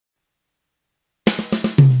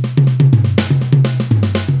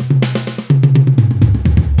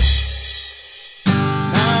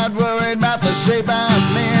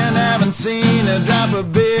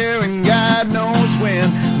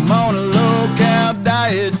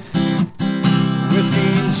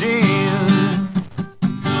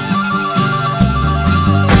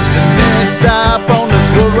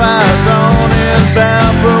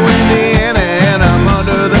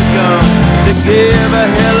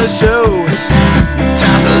the show.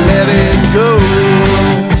 Time to let it go.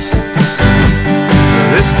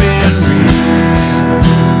 It's been real.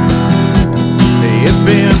 It's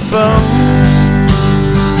been fun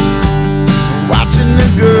watching the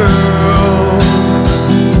girl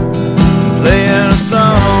playing a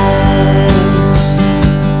song.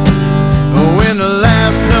 When the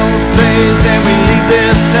last note plays and we leave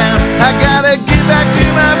this town, I gotta get back to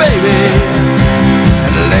my baby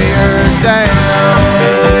and lay her down.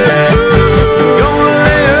 Gonna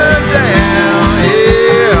lay her down,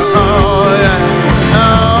 yeah, oh yeah,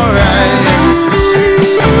 alright.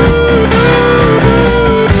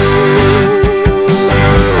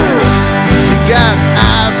 She got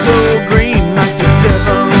eyes so green like the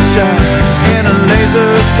devil child, and a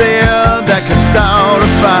laser stare that can start a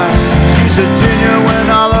fire. She's a genuine,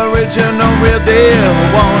 all original, real deal,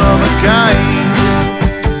 one of a kind.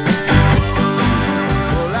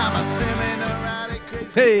 Well, I'm a semi-neurotic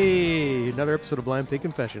crazy. Hey, another episode of Blind Pig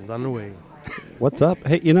Confessions on the way. What's up?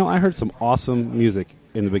 Hey, I heard some awesome music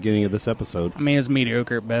in the beginning of this episode. I mean, it's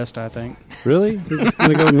mediocre at best, I think. Really? You're just going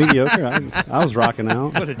to go mediocre? I was rocking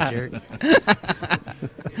out. What a jerk.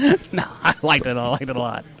 No, I liked it. I liked it a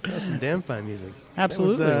lot. That's some damn fine music.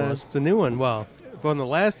 Absolutely That it was. It's a new one. Well, from the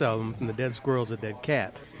last album, from the Dead Squirrels, A Dead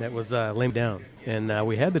Cat, that was Lame Down. And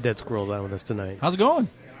we had the Dead Squirrels on with us tonight. How's it going?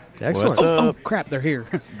 Excellent. What's up? Oh, crap, they're here.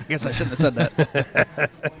 I guess I shouldn't have said that.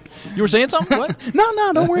 You were saying something? What?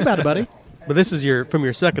 No, don't worry about it, buddy. But this is from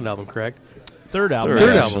your second album, correct? Third album. Third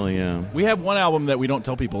album. Actually, yeah. We have one album that we don't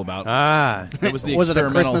tell people about. Ah. It was the Was it a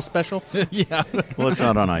experimental. Christmas special? Yeah. Well, it's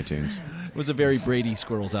not on iTunes. It was a very Brady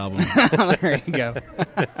Squirrels album. There you go.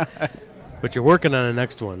 But you're working on the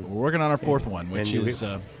next one. We're working on our fourth one, which And you- is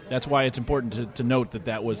that's why it's important to note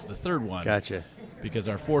that was the third one. Gotcha. Because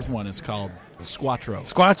our fourth one is called Squatro.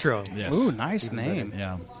 Squatro. Yes. Ooh, nice name.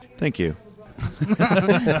 Yeah. Thank you.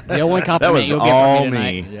 The only compliment That was you'll get all from me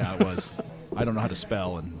me. tonight. Yeah, it was. I don't know how to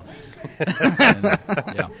spell and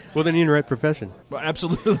yeah. Well, then you're in the right profession. Well,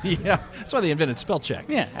 absolutely, yeah. That's why they invented spell check.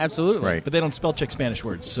 Yeah, absolutely. Right. But they don't spell check Spanish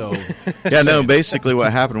words, so Yeah, no, basically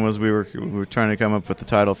what happened was we were trying to come up with the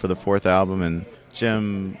title for the fourth album, and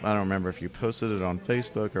Jim, I don't remember if you posted it on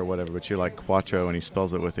Facebook or whatever, but you're like Quattro, and he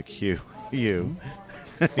spells it with a Q. U.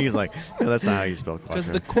 He's like, no, that's not how you spell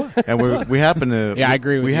Quattro. because the And we happened to... Yeah, I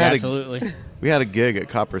agree with we you, had absolutely. We had a gig at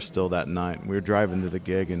Copper Still that night. We were driving to the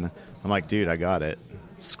gig, and I'm like, dude, I got it.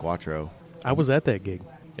 Squattro. I was at that gig.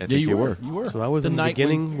 I think you were. You were. So I was the in the night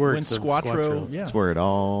beginning when works of Squatro. Squatro. Yeah. That's where it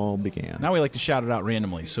all began. Now we like to shout it out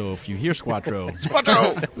randomly. So if you hear Squatro,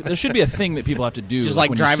 Squatro, there should be a thing that people have to do. Just like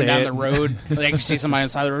when you driving say down it. the road, like you see somebody on the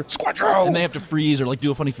side of the road, Squatro! and they have to freeze or like do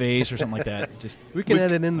a funny face or something like that. Just We can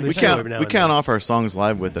add it in the We show count every now we and count off our songs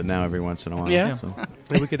live with it now every once in a while. Yeah. So.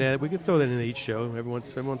 then. We could throw that into each show every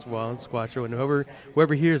once in a while, Squatro, and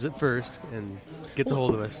whoever hears it first and gets a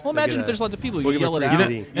hold of us. well, they imagine get if there's lots of people we'll you give yell it them a out.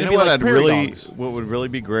 free And CD. it'd You know be what like I'd prairie really, dogs. what would really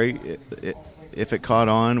be great if it caught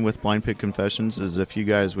on with Blind Pig Confessions is if you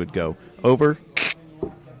guys would go over.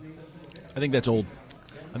 I think that's old.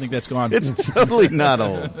 I think that's gone. It's totally not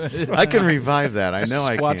old. I can revive that. I know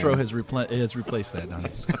I Squatro can. has replaced that. Donny.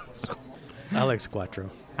 I like Squatro.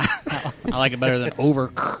 I like it better than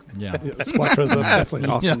over. Yeah. Squatro's definitely an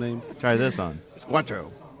awesome name. Try this on.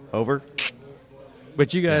 Squatro. Over.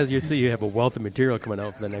 But you guys, you'd see you have a wealth of material coming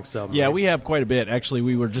out for the next album. Yeah, right? we have quite a bit. Actually,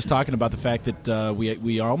 we were just talking about the fact that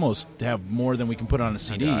we almost have more than we can put on a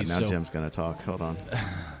CD. God, now so Jim's going to talk. Hold on.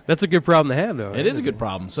 That's a good problem to have, though. it is a good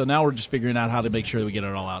problem. So now we're just figuring out how to make sure that we get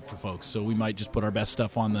it all out for folks. So we might just put our best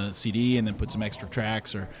stuff on the CD and then put some extra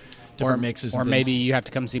tracks or different mixes. Or and maybe things. you have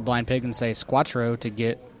to come see Blind Pig and say Squatro to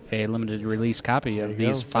get a limited release copy of you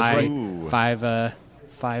these go. That's right.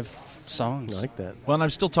 five songs. I like that. Well, and I'm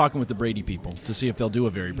still talking with the Brady people to see if they'll do a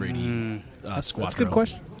very Brady Squatro. That's a good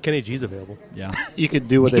question. Kenny G's available. Yeah. You could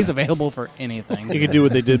do what He's available for anything. you could do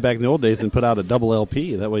what they did back in the old days and put out a double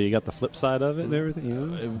LP. That way you got the flip side of it and everything. You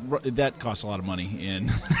know? That costs a lot of money,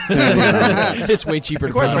 and it's way cheaper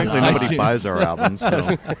to put Quite on frankly, iTunes. nobody buys our albums.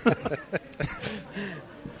 So.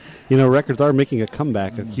 You know, records are making a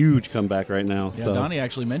comeback, a huge comeback right now. Yeah, so. Donnie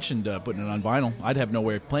actually mentioned putting it on vinyl. I'd have no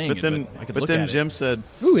way of playing But then, it, but I could but look then at Jim it. said,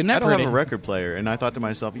 Ooh, isn't that I don't pretty? have a record player. And I thought to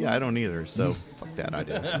myself, yeah, I don't either. So fuck that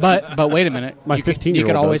idea. But wait a minute. My you could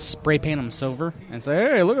 15-year-old always does. spray paint them silver and say,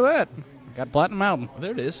 hey, look at that. Got a platinum album. Well,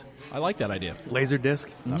 there it is. I like that idea. Laser disc.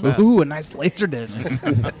 Not bad. Ooh, a nice laser disc.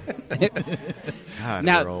 God, we're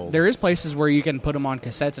Now, old. there is places where you can put them on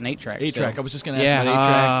cassettes and 8-tracks. 8-track. I still. was just going to ask Yeah,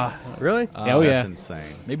 that 8-track. Really? oh, That's yeah.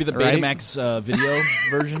 insane. Maybe the Right? Betamax video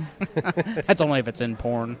version. That's only if it's in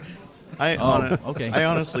porn. I okay. I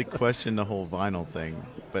honestly questioned the whole vinyl thing,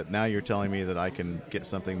 but now you're telling me that I can get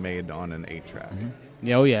something made on an 8-track.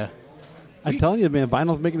 Yeah, oh, yeah. I'm telling you, man,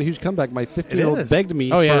 vinyl's making a huge comeback. My 15-year-old is. begged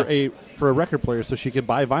me Oh, yeah. for a record player so she could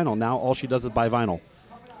buy vinyl. Now all she does is buy vinyl.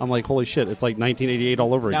 I'm like, holy shit, it's like 1988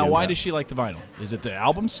 all over again. Now, why does she like the vinyl? Is it the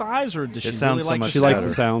album size, or does she sounds really so like much the She likes better.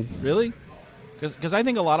 the sound. Really? Because I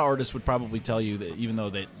think a lot of artists would probably tell you that even though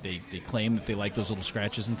they claim that they like those little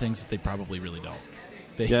scratches and things, that they probably really don't.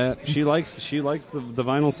 Yeah, she likes the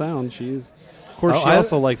vinyl sound. Of course, she I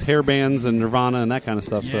also likes hair bands and Nirvana and that kind of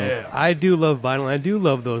stuff. Yeah. I do love vinyl. I do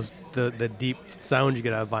love those the deep sounds you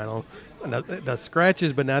get out of vinyl. The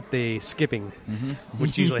scratches, but not the skipping,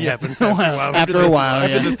 which usually happens After a while,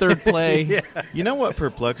 After yeah. the third play, You know what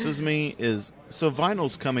perplexes me is, so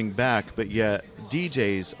vinyl's coming back, but yet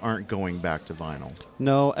DJs aren't going back to vinyl.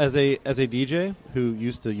 No, as a DJ who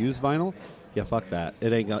used to use vinyl, yeah, fuck that.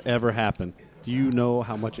 It ain't gonna ever happen. Do you know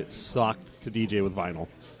how much it sucked to DJ with vinyl?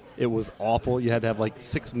 It was awful. You had to have like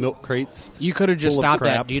 6 milk crates. You could have just full of stopped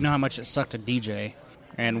crap. that. Do you know how much it sucked to DJ?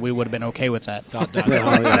 And we would have been okay with that.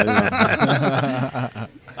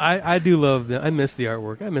 I do love I miss the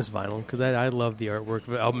artwork. I miss vinyl because I love the artwork.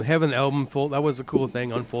 The album, having the album fold, that was a cool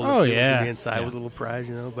thing. Unfolded, Oh, see what yeah. was inside was a little prize,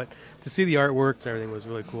 But to see the artworks and everything was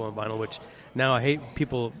really cool on vinyl. Which now I hate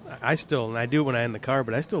people. I still, and I do when I'm in the car,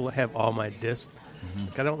 but I still have all my discs.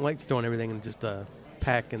 I don't like throwing everything in just a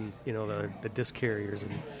pack and the disc carriers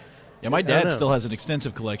and. Yeah, my I dad don't know. still has an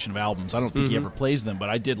extensive collection of albums. I don't think he ever plays them, but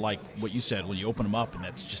I did like what you said when you open them up, and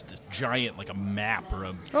that's just this giant, like a map or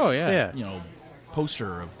a Oh, yeah.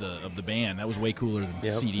 poster of the band. That was way cooler than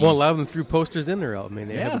Yeah. CDs. Well, a lot of them threw posters in their album. I mean,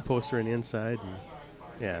 they Yeah. had the poster on the inside. And,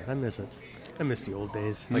 yeah, I miss it. I miss the old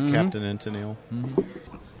days. Like Captain Antonil.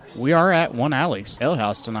 We are at One Alley's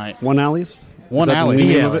Alehouse tonight. One Alleys? One Is that the Alley's.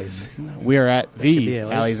 name The of it? Alleys. We are at could be the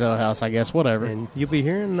Alley's. Alley's Alehouse, I guess. Whatever. And you'll be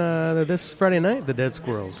hearing this Friday night, the Dead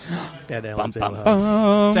Squirrels at Bum, Alan's bum, Alehouse.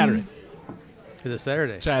 bum. Saturday, Is it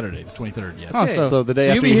Saturday? the 23rd. Yes. Oh, So the day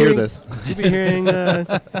you'll after be you hear hearing- this. You'll be hearing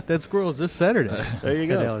Dead Squirrels this Saturday. There you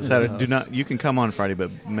go. at Alan's Saturday, Alehouse. you can come on Friday, but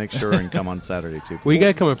make sure and come on Saturday too. Well, you got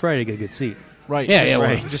to come on Friday to get a good seat. Right. Yeah, just, yeah,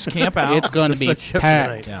 right. well, Just camp out. It's going to Let's be set you up for the packed.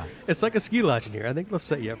 night. Yeah. It's like a ski lodge in here. I think they'll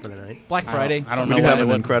set you up for the night. Black Friday. I don't We know do why have they an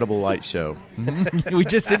wouldn't. incredible light show. We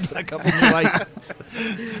just did get a couple new lights.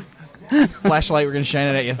 Flashlight. We're going to shine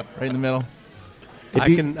it at you right in the middle. I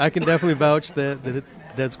can definitely vouch that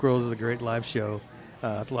Dead Squirrels is a great live show.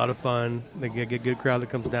 It's a lot of fun. They get a good crowd that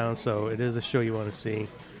comes down, so it is a show you want to see.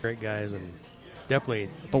 Great guys, and definitely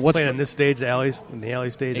But what's playing on this stage, the alley stage. I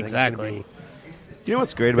think it's gonna Exactly. You know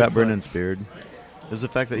what's great about Brendan's beard? Is the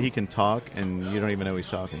fact that he can talk and you don't even know he's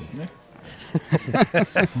talking.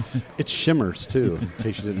 It shimmers, too, in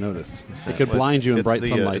case you didn't notice. It could blind you in bright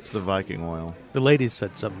sunlight. It's the Viking oil. the ladies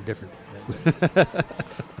said something different.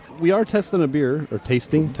 We are testing a beer, or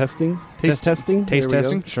testing. Taste testing. Taste There we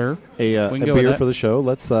testing? go. Sure. A We can go with beer that. for the show.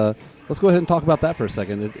 Let's go ahead and talk about that for a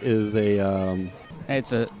second. It is a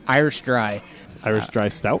It's a Irish dry. Irish dry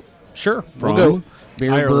stout, Sure. From We'll go.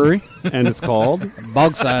 Bier Ireland. Brewery. and it's called.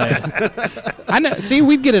 Bogside. I know. See,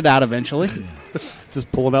 we'd get it out eventually. Just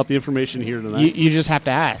pulling out the information here tonight. You just have to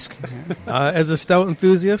ask. As a stout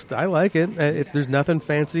enthusiast, I like it. There's nothing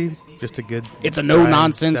fancy, just a good. It's a dry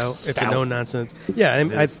no-nonsense It's a stout. no nonsense. Yeah,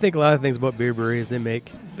 I think a lot of things about Bier Brewery is they make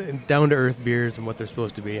down to earth beers and what they're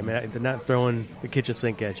supposed to be. I mean, they're not throwing the kitchen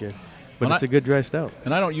sink at you, but Well, it's a good dry stout.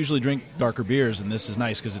 And I don't usually drink darker beers, and this is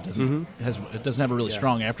nice because it doesn't have a really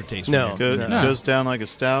strong aftertaste. No. It No. goes down like a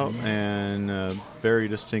stout and very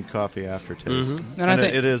distinct coffee aftertaste. And I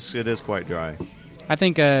think- it is quite dry. I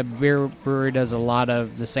think Bier Brewery does a lot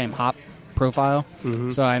of the same hop profile.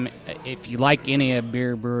 So if you like any of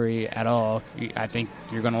Bier Brewery at all, I think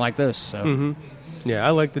you're going to like this. So Yeah,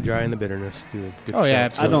 I like the dry and the bitterness. Good Oh, yeah,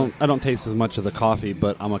 stout. absolutely. I don't taste as much of the coffee,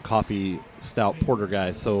 but I'm a coffee stout porter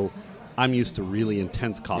guy, so I'm used to really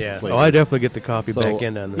intense coffee Yeah. flavors. Oh, I definitely get the coffee So, back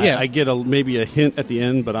in on this. Yeah, I get maybe a hint at the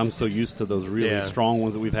end, but I'm so used to those really Yeah. strong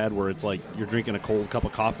ones that we've had where it's like you're drinking a cold cup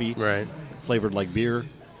of coffee Right. flavored like beer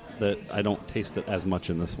that I don't taste it as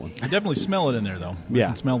much in this one. You definitely smell it in there, though. You Yeah,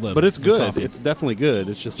 can smell the. but it's the good. coffee. It's definitely good.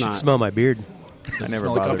 It's just Should not. smell my beard. I never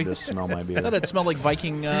smell like bothered coffee? to smell my I beer. thought it smelled like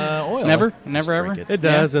Viking oil. never Just ever. drink It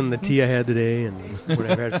does, and the tea I had today, and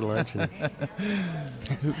whatever I had for lunch. And,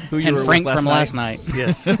 Who you And were Frank with from last night.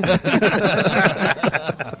 yes.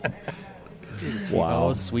 Wow.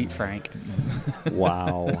 Oh, sweet Frank.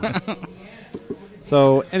 Wow.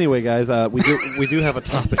 So anyway, guys, we do have a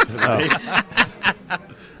topic tonight.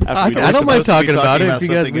 After we I don't mind Supposed to be talking about it. If you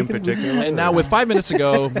guys, something we in can- particular. And now, with 5 minutes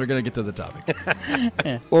ago, we're going to get to the topic.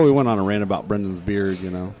 Well, we went on a rant about Brendan's beard, you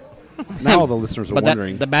know. Now all the listeners are But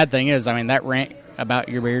wondering. the bad thing is, I mean, that rant about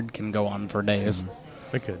your beard can go on for days.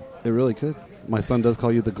 It could. It really could. My son does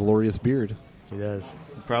call you the glorious beard. He does.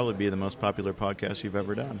 It'd probably be the most popular podcast you've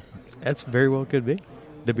ever done. That's very well could be.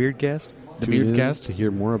 The Beardcast. The Tune in Beardcast. to hear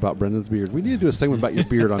more about Brendan's beard. We need to do a segment about your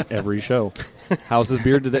beard on every show. How's his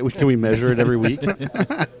beard today? Can we measure it every week?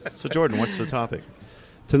 So, Jordan, what's the topic?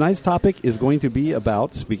 Tonight's topic is going to be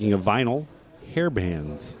about, speaking of vinyl, hair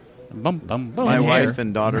bands. Bum, bum, bum. My And wife hair.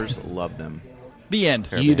 and daughters love them. The end.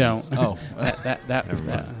 You bands. don't. Oh, That.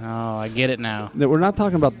 Oh, I get it now. No, we're not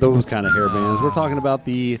talking about those kind of hair bands. We're talking about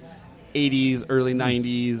the 80s, early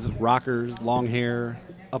 90s, rockers, long hair,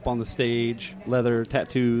 up on the stage, leather,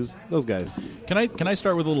 tattoos, those guys. can I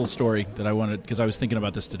start with a little story that I wanted, because I was thinking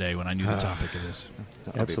about this today when I knew the topic of this.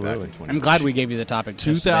 I'll be Absolutely. back in 20 I'm glad we gave you the topic.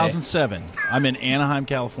 just today. 2007. I'm in Anaheim,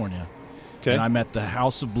 California. Okay. And I'm at the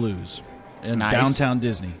House of Blues in Nice. downtown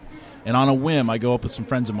Disney. And on a whim, I go up with some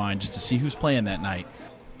friends of mine just to see who's playing that night.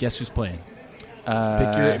 Guess who's playing?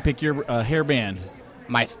 Pick your hair band.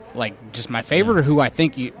 My favorite, or who I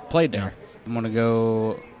think you played there. I'm gonna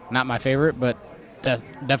go. Not my favorite, but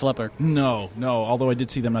Def Leppard. No. Although I did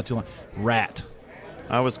see them not too long. Rat.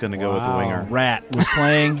 I was going to go with the winger. Rat was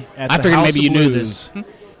playing at I the figured House maybe of you knew Blues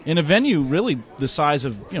in a venue really the size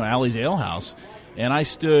of Alley's Alehouse, and I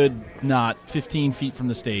stood not 15 feet from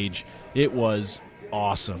the stage. It was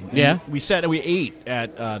awesome. And Yeah. we ate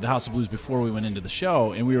at the House of Blues before we went into the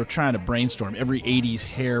show, and we were trying to brainstorm every 80s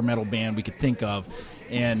hair metal band we could think of,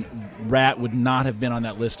 and Rat would not have been on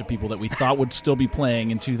that list of people that we thought would still be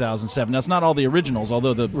playing in 2007. Now, it's not all the originals,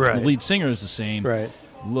 although the lead singer is the same. Right.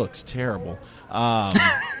 Looks terrible.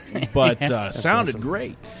 But sounded awesome.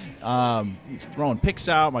 great. He's throwing picks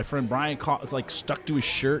out. My friend Brian stuck to his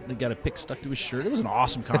shirt. He got a pick stuck to his shirt. It was an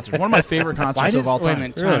awesome concert. One of my favorite concerts of all Wait a time.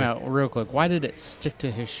 minute, time out real quick. Why did it stick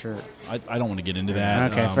to his shirt? I don't want to get into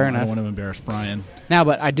that. Okay, fair I enough. don't want to embarrass Brian. Now,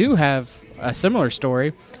 but I do have a similar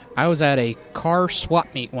story. I was at a car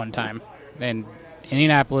swap meet one time in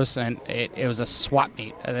Indianapolis, and it was a swap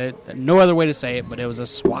meet. No other way to say it, but it was a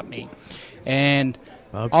swap meet. And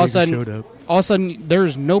Bob all of a showed up. sudden,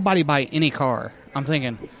 there's nobody by any car. I'm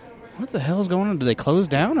thinking, what the hell is going on? Do they close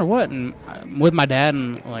down or what? And I'm with my dad,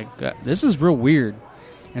 and this is real weird.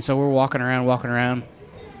 And so we're walking around. And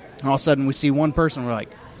all of a sudden, we see one person. We're like,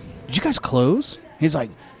 did you guys close? He's like,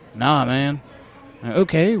 nah, man. I'm like,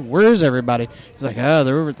 okay, where is everybody? He's like,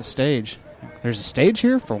 they're over at the stage. There's a stage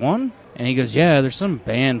here for one? And he goes, yeah, there's some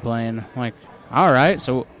band playing. I'm like, all right,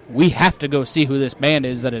 so we have to go see who this band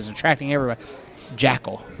is that is attracting everybody.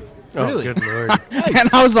 Jackal. Oh, Really? good lord. And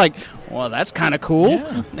I was like, well, that's kind of cool.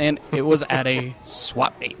 Yeah. And it was at a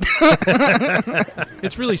swap meet.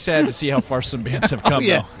 It's really sad to see how far some bands have come,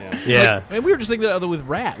 yeah. though. Yeah. And we were just thinking that other with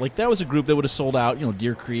Rat. That was a group that would have sold out,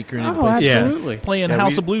 Deer Creek or any Oh, place. absolutely. Playing Yeah,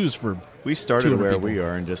 House we- of Blues for. We started 200 where people. we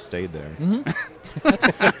are and just stayed there.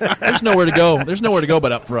 There's nowhere to go. There's nowhere to go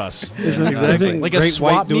but up for us. Isn't Like a Great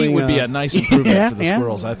swap White doing, meet would be a nice improvement for the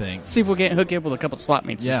Squirrels, I think. See if we can't hook you up with a couple swap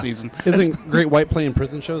meets Yeah. this season. Isn't Great White playing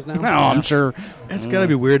prison shows now? No, I'm sure. It's got to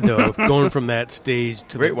be weird, though, going from that stage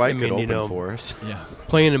to Great White I could mean, open for us. Yeah.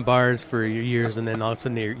 playing in bars for years, and then all of a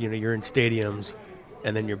sudden you're in stadiums,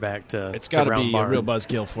 and then you're back to It's got to the round be barn. a real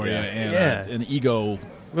buzzkill for you and Yeah. an ego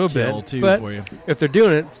A little kill, bit, too, but for you. if they're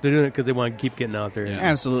doing it because they want to keep getting out there. Yeah.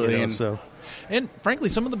 Absolutely. And so And frankly,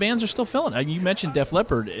 some of the bands are still filling. You mentioned Def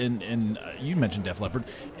Leppard, and you mentioned Def Leppard,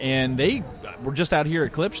 and they were just out here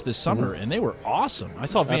at Klipsch this summer, and they were awesome. I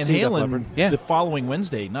saw Van seen Def Halen Leppard. Yeah. the following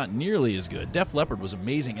Wednesday, not nearly as good. Def Leppard was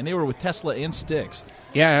amazing, and they were with Tesla and Styx.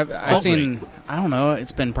 Yeah, I've Oh, seen, I don't know,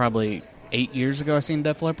 it's been probably 8 years ago I seen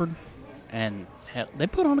Def Leppard, and hell, they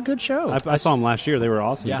put on a good show. I saw them last year. They were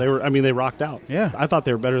awesome. Yeah. They rocked out. Yeah. I thought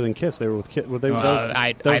they were better than Kiss. They were with Kiss.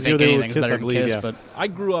 I think anything's better than Kiss, but I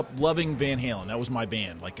grew up loving Van Halen. That was my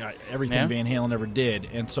band. Everything Yeah. Van Halen ever did.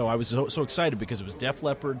 And so I was so excited because it was Def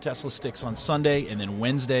Leppard, Tesla Styx on Sunday, and then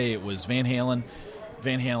Wednesday it was Van Halen.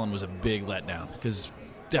 Van Halen was a big letdown because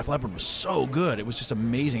Def Leppard was so good. It was just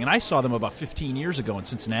amazing. And I saw them about 15 years ago in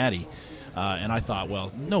Cincinnati, and I thought,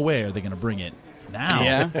 well, no way are they going to bring it now.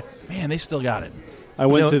 Yeah. Man, they still got it. I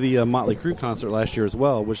went to the Motley Crue concert last year as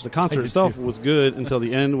well, which the concert did itself too. was good until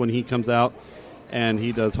the end when he comes out and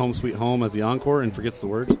he does Home Sweet Home as the encore and forgets the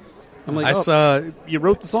words. I'm like, I saw you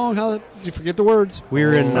wrote the song. How did you forget the words? we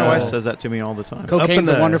were in My wife says that to me all the time. cocaine's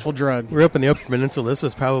up a in wonderful drug. we were up in the Upper Peninsula. This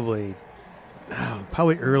was probably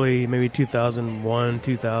early, maybe 2001,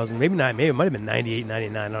 2000, maybe not. Maybe it might have been 98,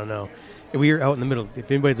 99. I don't know. And we were out in the middle. If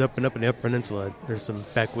anybody's up in the Upper Peninsula, there's some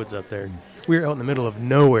backwoods up there. We were out in the middle of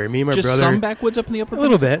nowhere. Me and my Just brother. some backwoods up in the upper A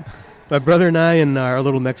little bit. My brother and I and our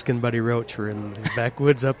little Mexican buddy Roach were in the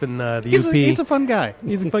backwoods up in the UP. He's a fun guy.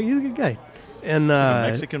 He's a good guy. And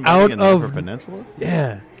Mexican out buddy in the of Upper Peninsula?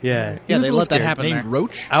 yeah. Yeah, He was they a let little that happen named there.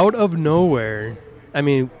 Roach. Out of nowhere, I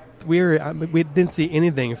mean, we didn't see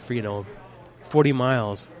anything for 40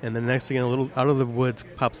 miles, and the next thing, a little out of the woods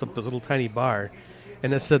pops up this little tiny bar,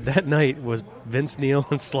 and it said that night was Vince Neil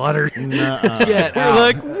and Slaughter. Get We're out.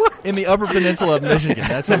 like, what? In the Upper Peninsula of Michigan.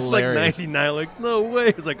 That's That's like hilarious. 99. Like, no way.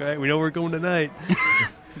 It's like, all right, we know we're going tonight.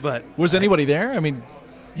 But Was anybody there? I mean,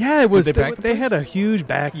 yeah, it was. Did they pack the They place? had a huge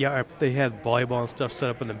backyard. They had volleyball and stuff set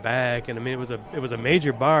up in the back, and I mean, it was a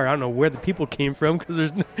major bar. I don't know where the people came from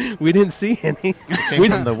because we didn't see any. Came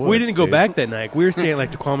from the We woods, didn't go dude. back that night. We were staying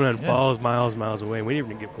like Tequamanon Falls, miles away. We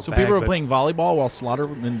didn't even go so back. people were but playing volleyball while Slaughter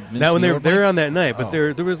and Vince that when Neil they were playing? on that night, but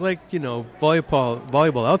Oh. there was like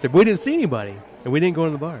volleyball out there. But we didn't see anybody, and we didn't go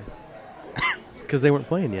in the bar because they weren't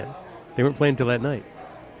playing yet. They weren't playing till that night.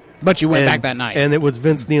 But you went And- back that night. and it was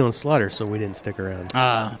Vince Neil and Slaughter, so we didn't stick around.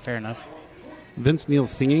 Fair enough. Vince Neil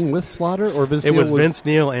singing with Slaughter, or Vince It Neil was Vince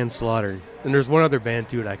Neil and Slaughter, and there's one other band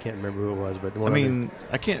too. I can't remember who it was, but I one mean,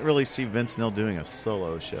 I can't really see Vince Neil doing a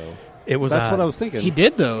solo show. it was. That's odd. what I was thinking. He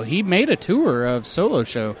did, though. He made a tour of solo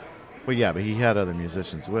show. Well, yeah, but he had other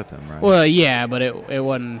musicians with him, right? Well, yeah, but it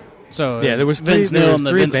wasn't. So Yeah, there was Vince three- there Neil was and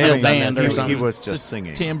the three Vince Neil bands on band that. or he, something. he was just Just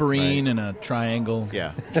singing. tambourine right? and a triangle.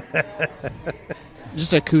 Yeah.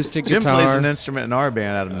 Just acoustic Jim guitar. plays an instrument in our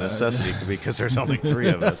band out of necessity because there's only 3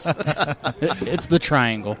 of us. It's the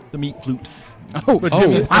triangle. The meat flute. Oh, But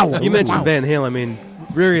Jim, wow! you mentioned wow. Van Halen. I mean,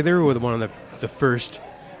 really, they were one of the first,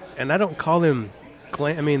 and I don't call them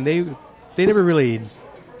glam. I mean, they never really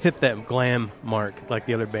hit that glam mark like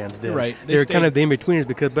the other bands did. You're right. They They were stayed- kind of the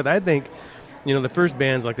in-betweeners but I think, the first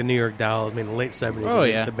bands like the New York Dolls, I mean, the late 70s, Oh,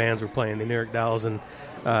 yeah. the bands were playing the New York Dolls, and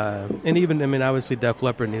even, I mean, obviously Def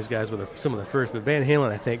Leppard and these guys were some of the first, but Van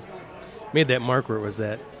Halen, I think, made that mark where it was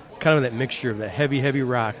that kind of that mixture of that heavy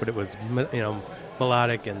rock, but it was,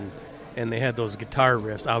 melodic and they had those guitar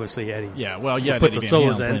riffs. Obviously, Eddie Yeah, well, yeah, put Eddie the Van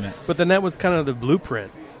solos Halen playing in. it. But then that was kind of the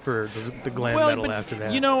blueprint for the glam metal but, after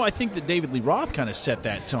that. I think that David Lee Roth kind of set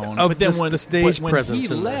that tone. Of but then the when stage when presence he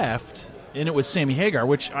and the- left, and it was Sammy Hagar,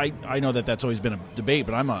 which I know that's always been a debate,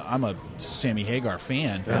 but I'm a Sammy Hagar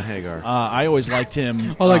fan. Hagar. I always liked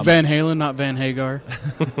him. I like Van Halen, not Van Hagar.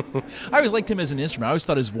 I always liked him as an instrument. I always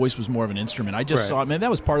thought his voice was more of an instrument. I just Right. saw, man, that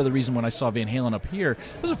was part of the reason when I saw Van Halen up here.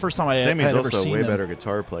 It was the first time I Sammy's had ever also a seen way them. better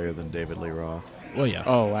guitar player than David Lee Roth. Well, yeah.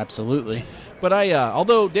 Oh, absolutely. But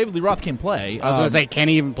although David Lee Roth can play, I was going to say, can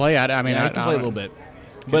he even play? I mean, yeah, I he can play a little bit.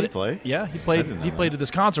 Can he play? Yeah, he I played. didn't know He played that. at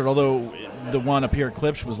this concert. Although the one up here at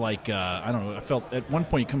Clips was like, I don't know. I felt at one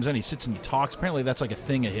point he comes in, he sits and he talks. Apparently that's like a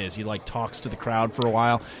thing of his. He like talks to the crowd for a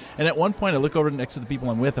while. And at one point I look over next to the people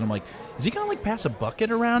I'm with, and I'm like, is he gonna like pass a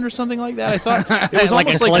bucket around or something like that? I thought it was Like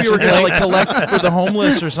almost a like we were collection gonna like collect for the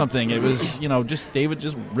homeless or something. It was just David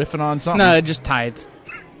just riffing on something. No, just tithes.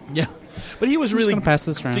 Yeah. But he was I'm just really gonna pass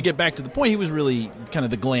this around. to get back to the point. He was really kind of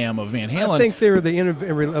the glam of Van Halen. I think they were the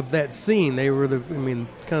of that scene. They were kind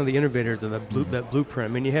of the innovators of that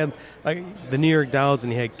blueprint. I mean, you had like the New York Dolls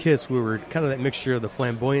and you had Kiss, who were kind of that mixture of the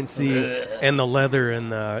flamboyancy and the leather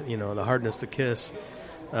and the hardness to Kiss,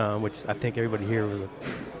 which I think everybody here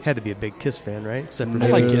had to be a big Kiss fan, right? Except for I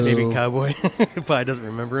like Kiss. maybe Cowboy, probably doesn't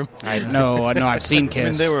remember him. I know, I've seen Kiss. I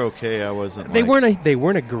mean, they were okay. I wasn't. They like,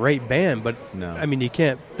 weren't a great band, but No. I mean, you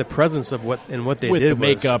can't. The presence of what they With did the was,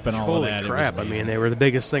 makeup and all of holy that, it was crap! I amazing. mean, they were the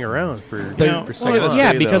biggest thing around for Well, so I gotta long.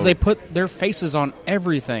 yeah, say, because though- they put their faces on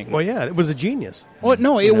everything. Well, yeah, it was a genius. Well,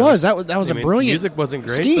 no, it You know? was. That was I a mean, brilliant music wasn't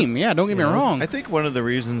great, scheme. Yeah, don't get me wrong. I think one of the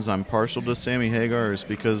reasons I'm partial to Sammy Hagar is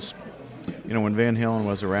because, when Van Halen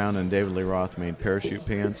was around and David Lee Roth made parachute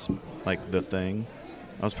pants, like the thing,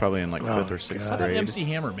 I was probably in like 5th or 6th I thought grade. MC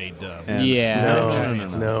Hammer made. And- Yeah.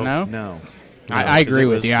 No. No. I agree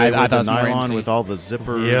with you. I thought it was more nylon MC. with all the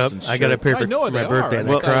zippers. Yep, and I got a shit. pair I for know what my they birthday, are. and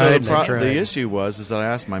Well, I cried. so and I cried. the issue was that I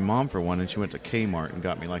asked my mom for one, and she went to Kmart and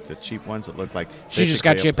got me like the cheap ones that looked like. She just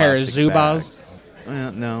got basically you a pair of plastic Zubaz?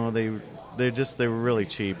 bags. No, they were really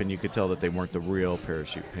cheap, and you could tell that they weren't the real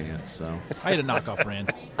parachute pants. So I had a knockoff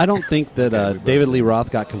brand. I don't think that David Lee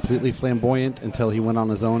Roth got completely flamboyant until he went on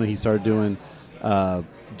his own and he started doing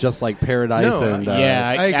Just Like Paradise No, and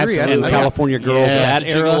yeah, I agree. absolutely. and California Girls. Yeah. That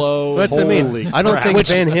era. Gigolo. That's what I mean. Holy I don't crap. think Which-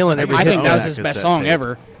 Van Halen ever. I hit think that was that his best cassette song tape.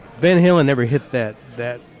 ever. Van Halen never hit that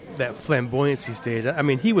flamboyancy stage. I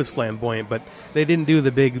mean, he was flamboyant, but they didn't do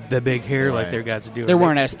the big hair like Right. their guys are doing. They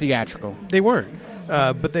weren't as theatrical. They weren't.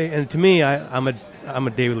 But to me, I'm a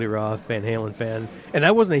David Lee Roth Van Halen fan, and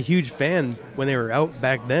I wasn't a huge fan when they were out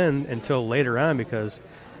back then until later on because,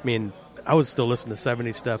 I mean, I was still listening to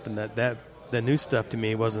 '70s stuff, and that the new stuff to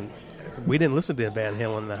me wasn't. We didn't listen to Van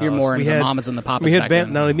Halen in the house. You're more we into had, Mamas and the Papas We had back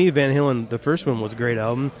then. not only me, Van Halen. The first one was a great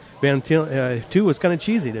album. Van Halen 2 was kind of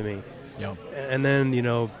cheesy to me. Yeah. And then,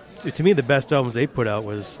 to me, the best albums they put out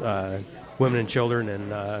was Women and Children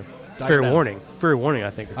and Fair Down. Warning. Fair Warning, I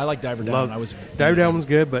think. I like Diver Down. Diver Down was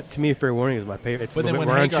good, but to me, Fair Warning is my favorite. It's But a then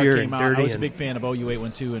little when bit Hagar raunchier came and out, dirty. I was a big fan of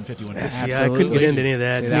OU812 and 5150. Yeah, I couldn't get into any of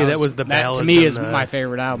that. See, To me, that was the that ballads. to me is and, my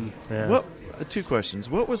favorite album. Yeah. What? Two questions.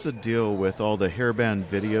 What was the deal with all the hairband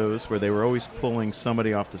videos where they were always pulling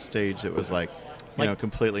somebody off the stage that was like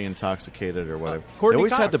completely intoxicated or whatever? They Courtney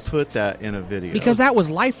always had to Cox. put that in a video. Because that was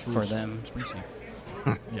life for them.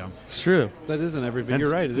 Yeah. It's true. That isn't every video. That's-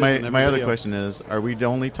 You're right. It isn't my every my other video. question is: are we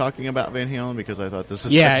only talking about Van Halen? Because I thought this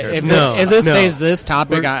was Yeah, fair. if No, this no. stays this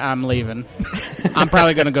topic, We're- I'm leaving. I'm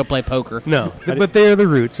probably going to go play poker. No, but they are the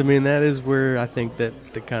roots. I mean, that is where I think that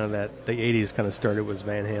the 80s kind of started was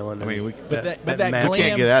Van Halen. I mean, we- but that we glam-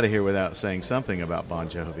 can't get out of here without saying something about Bon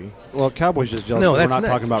Jovi. Well, Cowboy's just jealous. No, that that's we're not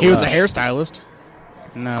next. talking about. He was a Rush. hairstylist.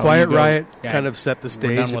 No, Quiet you go- Riot yeah. kind of set the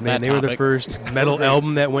stage. done with that They were the topic. first metal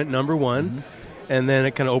album that went number one, and then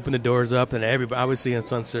it kind of opened the doors up. And everybody, obviously, in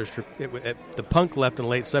Sunset Strip, the punk left in the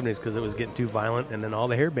late '70s because it was getting too violent, and then all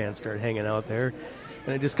the hair bands started hanging out there,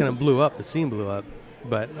 and it just kind of blew up. The scene blew up.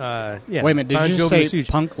 But yeah, Wait a minute, did Bon you Jovi say was huge.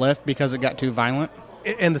 punk left because it got too violent?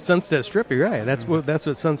 And the Sunset Stripper, you're right. That's what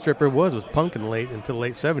Sunset Stripper was punk until the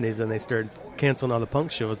late '70s, and they started canceling all the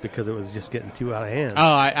punk shows because it was just getting too out of hand.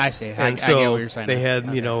 Oh, I see. I and get so what you're saying. they had,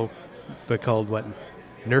 Okay. they called what?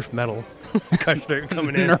 Nerf Metal. Gosh, they're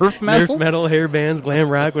coming in. Nerf Metal? Nerf Metal, hair bands, glam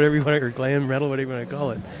rock, whatever you want, or glam metal, whatever you want to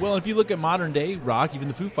call it. Well, if you look at modern day rock, even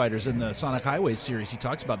the Foo Fighters in the Sonic Highways series, he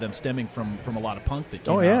talks about them stemming from a lot of punk that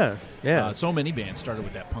came Oh, out. yeah. So many bands started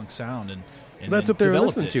with that punk sound, and That's then what they were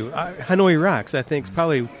developed listening it. to. Hanoi Rocks, I think, is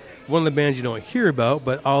probably one of the bands you don't hear about,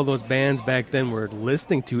 but all those bands back then were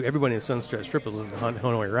listening to. Everybody in Sunset Strip was listening to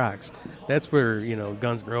Hanoi Rocks. That's where,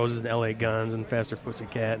 Guns N' Roses and L.A. Guns and Faster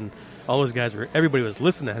Pussycat and all those guys everybody was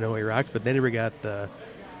listening to Hanoi Rocks, but they never got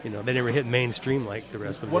they never hit mainstream like the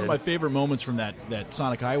rest of them One of did. my favorite moments from that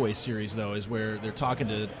Sonic Highway series, though, is where they're talking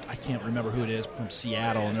to, I can't remember who it is, from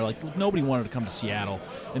Seattle, and they're like, look, nobody wanted to come to Seattle.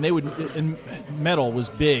 And and metal was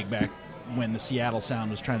big back when the Seattle sound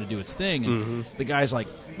was trying to do its thing. And the guy's like,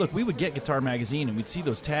 look, we would get Guitar Magazine, and we'd see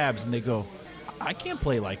those tabs, and they go, I can't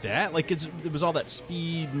play like that. Like, it was all that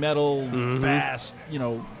speed, metal, fast,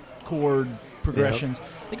 chord progressions.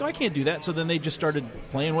 They go, I can't do that. So then they just started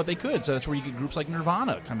playing what they could. So that's where you get groups like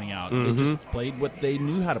Nirvana coming out. They just played what they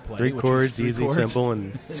knew how to play. Three which chords, was easy, simple,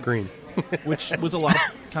 and scream. which was a lot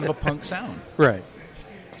of kind of a punk sound. Right.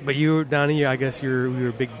 But you, Donnie, I guess you were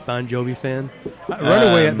a big Bon Jovi fan.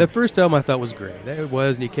 Runaway, the first album I thought was great. It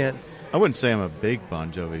was, and you can't. I wouldn't say I'm a big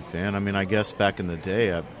Bon Jovi fan. I mean, I guess back in the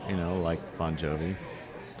day, I liked Bon Jovi.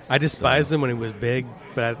 I despised him when he was big,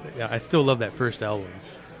 but I still love that first album.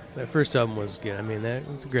 That first album was good. I mean, that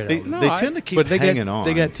was a great album. They tend to keep but they hanging got, on.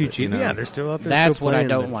 They got too but, cheap. Yeah, they're still out there. That's still what I playing,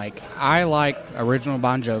 don't but- like. I like original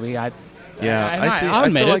Bon Jovi. I I'll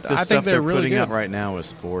admit feel like it. the I stuff think they're they're really putting good. out right now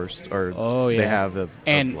is forced, or Oh yeah, they have of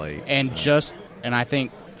and late. and so. and I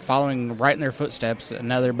think following right in their footsteps,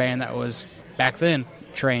 another band that was back then,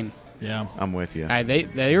 Train. Yeah. I'm with you.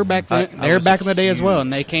 They were back then. I They were was back a in the day as well, huge-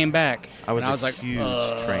 and they came back. I was and a I was like, huge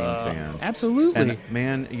Train fan. absolutely. And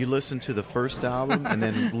man, you listen to the first album and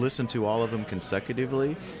then listen to all of them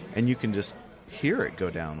consecutively, and you can just hear it go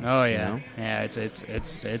down. Oh yeah, you know? yeah.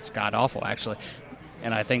 It's god awful actually,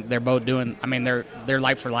 and I think they're both doing. I mean, they're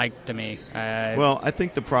like for like to me. Well, I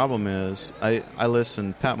think the problem is I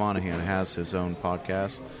listen. Pat Monahan has his own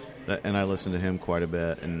podcast, and I listen to him quite a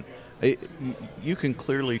bit, and you can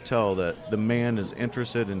clearly tell that the man is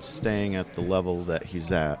interested in staying at the level that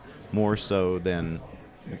he's at more so than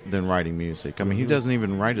writing music. I mean, he doesn't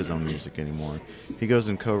even write his own music anymore. He goes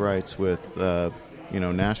and co-writes with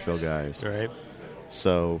Nashville guys. Right.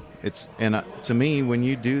 So to me, when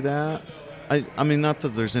you do that, I mean, not that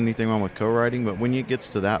there's anything wrong with co-writing, but when it gets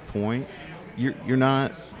to that point, you're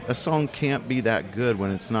not. A song can't be that good when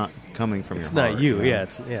it's not coming from It's your heart. not you. know?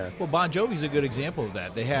 Yeah. Well, Bon Jovi's a good example of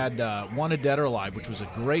that. They had Wanted Dead or Alive, which was a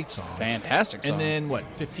great song. fantastic song. And then,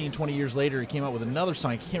 15, 20 years later, he came out with another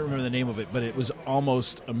song. I can't remember the name of it, but it was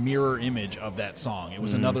almost a mirror image of that song. It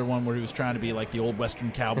was another one where he was trying to be like the old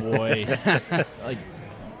Western cowboy.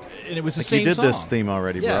 And it was the Like same you did song. this theme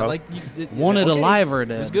already, Yeah, bro. like Wanted Alive or It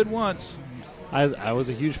was Dead. good once. I was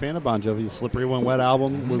a huge fan of Bon Jovi. The Slippery When Wet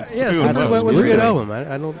album was Yeah, Doing so that that was a was good great. album. I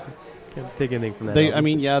can't take anything from that. They, album. I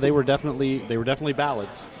mean, yeah, they were definitely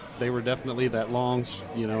ballads. They were definitely that long,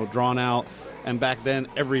 drawn out. And back then,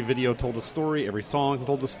 every video told a story. Every song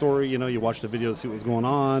told a story. You watched the video to see what was going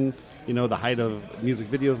on. the height of music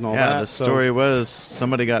videos and all Yeah, that. the story was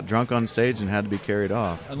somebody got drunk on stage and had to be carried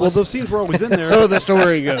off. Well, those scenes were always in there. So the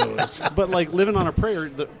story goes. But like Living on a Prayer,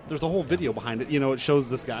 there's a whole video behind it. It shows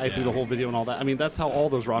this guy through the whole video and all that. I mean, that's how all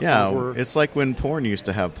those rock songs were. It's like when porn used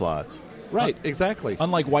to have plots. Right, exactly.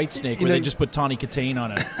 Unlike Whitesnake, where they just put Tawny Katane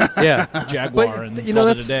on a Jaguar and you called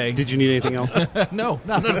know, it a day. Did you need anything else? No,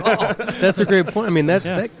 not at all. That's a great point. I mean,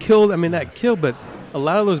 that killed. I mean, that killed. But a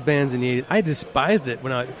lot of those bands in the 80s, I despised it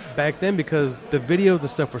back then because the videos and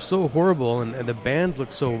stuff were so horrible, and the bands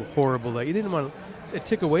looked so horrible that you didn't want to. It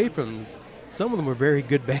took away from. Some of them were very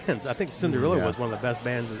good bands. I think Cinderella was one of the best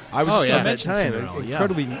bands I was at that mention time. Cinderella,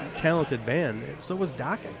 Incredibly talented band. So was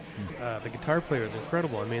Dokken. The guitar player is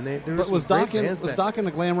incredible. I mean, there But was some great bands Dokken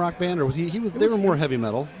a glam rock band, or was he? They were more heavy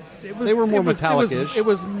metal. They were more metallic-ish. It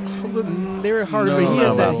was. They were hard. No,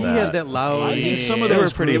 but he no, had that loud. I think some of They were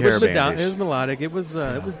those pretty groups, hair It bandish. was melodic. It was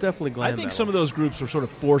definitely glam. I think metal. some of those groups were sort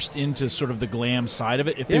of forced into sort of the glam side of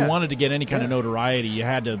it. If they Yeah. wanted to get any kind of notoriety, you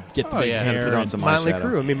had to get the big yeah. hair. Put on and- some Motley eyeshadow.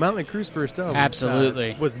 Crue. I mean, Motley Crue's first album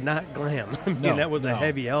Absolutely. was not glam. I mean, No, that was a no.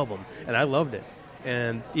 heavy album, and I loved it.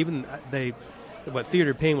 And even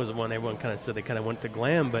Theater of Pain was the one everyone kind of said they kind of went to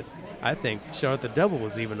glam, but I think Shout at the Devil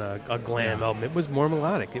was even a glam album. It was more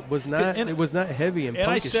melodic. It was not. And- it was not heavy and And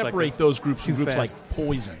I punkish separate like those groups from Too groups Fast. like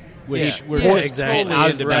Poison, Yeah. which were Yeah, just exactly. totally I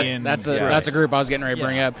was into right. being. That's a group I was getting ready to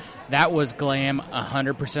bring Yeah. up. That was glam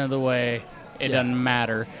 100% of the way. It Yeah. doesn't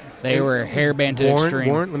matter. They were hairband to extreme.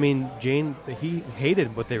 Warren, I mean, Jane, he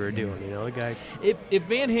hated what they were doing. The guy. If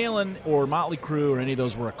Van Halen or Motley Crue or any of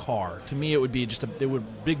those were a car, to me it would be they were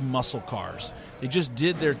big muscle cars. They just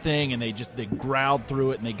did their thing and they growled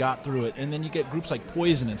through it and they got through it. And then you get groups like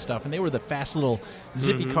Poison and stuff, and they were the fast little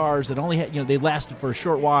zippy cars that only had they lasted for a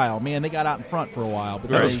short while. Man, they got out in front for a while,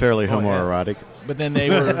 but That then was fairly homoerotic. But then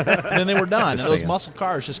they were done, and Just those saying. muscle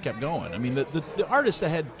cars just kept going. I mean, the artists that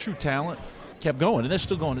had true talent kept going, and they're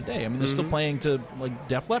still going today. I mean, they're still playing to like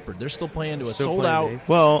Def Leppard. They're still playing to a Still sold playing, out. Dave.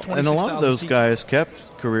 Well, and a lot of 26,000 those seat- guys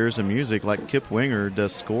kept careers in music, like Kip Winger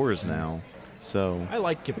does scores now. So I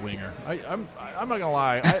like Kip Winger. I'm not gonna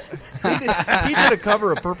lie. He did a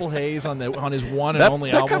cover of Purple Haze on his one and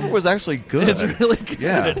only that album. cover was actually good. It's really good.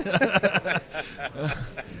 Yeah.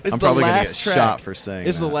 It's I'm the probably gonna last get track. shot for saying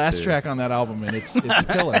It's the that, last too. track on that album, and it's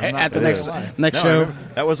killer. I'm not At the gonna next lie. next No, show.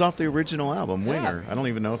 that was off the original album, Winger. I don't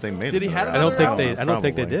even know if they made Did it. he have I don't think Another they. I don't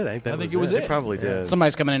think they Probably. did. I think, that I think was it was They it. probably did.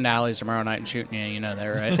 Somebody's coming into Alley's tomorrow night and shooting you. You know that,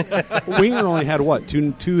 right? Winger only had what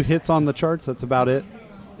two hits on the charts. That's about it.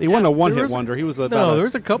 He wasn't a one-hit was- wonder. He was No, about there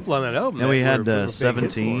was a couple on that album. No, that we were- had, were big hits for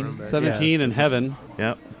 17. him, but 17 and Heaven.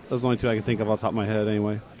 Yep. Those are the only two I can think of off the top of my head.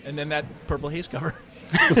 Anyway, And then that Purple Haze cover.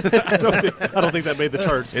 I don't think that made the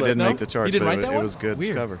charts. It but didn't no? make the charts, You didn't but write it, that it one? was good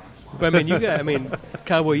Weird. cover. But I mean,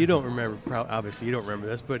 Cowboy, you don't remember. Obviously, you don't remember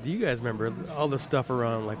this, but you guys remember all the stuff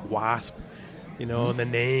around like Wasp, and the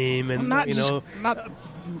name, and not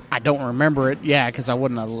I don't remember it. Yeah, because I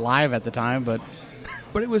wasn't alive at the time. But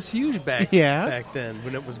But it was huge back Yeah. then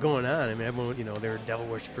when it was going on. I mean, everyone, they were devil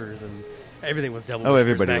worshippers and everything was devil Oh, worshippers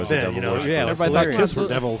everybody back was a then. devil worshiper. Yeah, it was everybody thought hilarious. Kiss were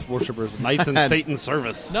devil worshippers, knights in Satan's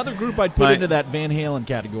service. Another group I'd put My- into that Van Halen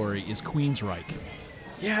category is Queensryche.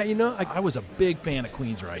 Yeah, I was a big fan of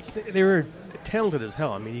Queensryche. they were talented as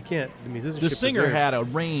hell. I mean, you can't. The musicianship. The was singer there. had a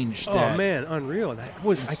range Oh that man, unreal! And I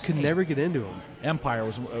could Insane. never get into him. Empire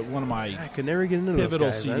was one of my I could never get into Pivotal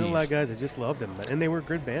those guys. I know a lot of CDs. guys that just loved them, and they were a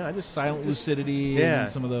good band. I just Silent Lucidity Yeah.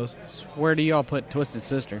 and some of those. where do y'all put Twisted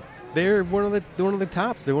Sister? They're one of the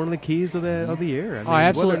tops. They're one of the keys of the year. I mean,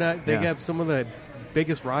 absolutely. Whether or not they Yeah. have some of the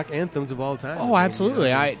biggest rock anthems of all time. Oh,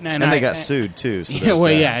 absolutely. And they got sued too. So Yeah, there's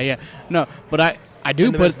well, that. yeah. No, but I do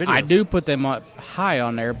And the put best I videos. do put them up high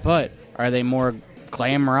on there. But are they more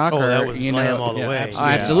glam rock Oh, or that was you glam know? all the yeah, way. Oh,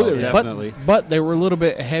 absolutely. Yeah, but definitely. but they were a little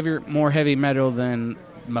bit more heavy metal than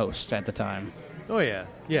most at the time. Oh yeah.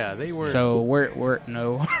 They were. So we're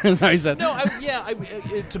no. Sorry, said No,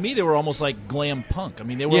 to me they were almost like glam punk. I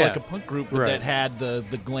mean, they were Yeah. like a punk group but Right. that had the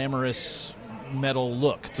glamorous metal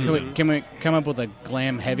look. To Can we come up with a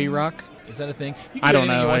glam heavy rock? Is that a thing? You can I do don't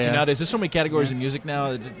anything know, you want to yeah. nowadays. There's so many categories in music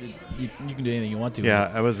now that you can do anything you want to. Yeah,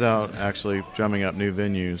 I was out actually drumming up new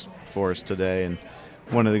venues for us today, and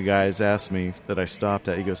one of the guys asked me that I stopped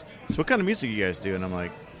at. He goes, "So what kind of music you guys do?" And I'm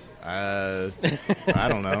like, I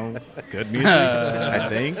don't know. Good music, I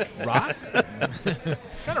think. Rock?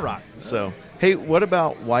 Kind of rock. So, hey, what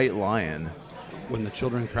about White Lion? When the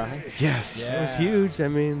Children Cry. Yes. It was huge. I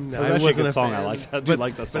mean, That was I actually a wasn't good song. fan. I like that. I do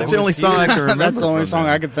like that song. That's the only song I can remember. That's the only from song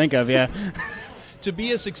them. I could think of. Yeah. To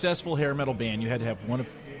be a successful hair metal band, you had to have one of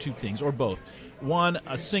two things, or both. One,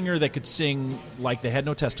 a singer that could sing like they had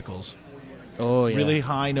no testicles, Oh yeah. really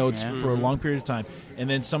high notes Yeah. for a long period of time, and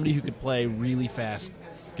then somebody who could play really fast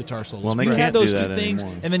guitar solos. Well, they you can't had those do two that things,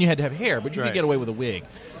 anymore. and then you had to have hair, but you Right. could get away with a wig.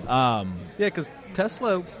 Yeah, because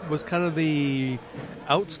Tesla was kind of the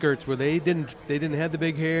outskirts where they didn't have the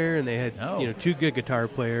big hair, and they had No. 2 good guitar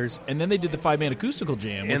players. And then they did the 5-man acoustical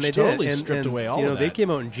jam, which And they totally did. stripped away all you know, of that. they came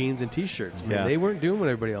out in jeans and T-shirts. Man. Yeah. They weren't doing what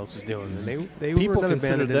everybody else was doing. And they were People another band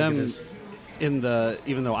consider that didn't them get us. in the,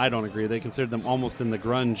 even though I don't agree, they consider them almost in the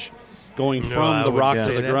grunge, going No, I from the wouldn't rock say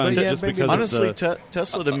to the that, grunge but yeah, just maybe- because Honestly, of the,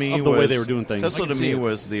 Tesla to me of the was way they were doing things. Tesla I to can see me it.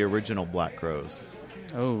 was the original Black Crows.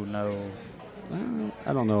 Oh no,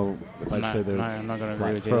 I don't know if I'd say they're I'm not going to agree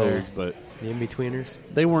Black with you Crows, there. but The in-betwers.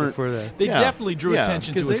 they weren't. For the... They Yeah. definitely drew Yeah.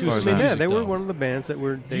 attention to Because acoustic they- music. they were though. one of the bands that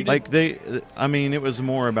were... They, I mean, it was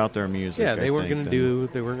more about their music. yeah, they weren't going to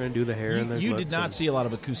they weren't going to do the hair and the You looks did not and- see a lot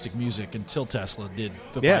of acoustic music until Tesla did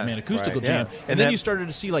the Yeah, 5-man acoustical right, jam, yeah. and, And then that- you started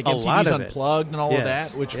to see like a lot MTV's of it. Unplugged and all of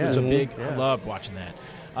Yes, that, which yeah. was a big. Yeah. I loved watching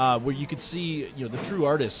that, where you could see the true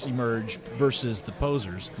artists emerge versus the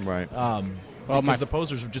posers. Right. Because my- the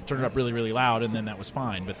posers would just turn it up really, really loud, and then that was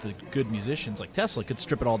fine. But the good musicians like Tesla could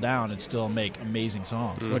strip it all down and still make amazing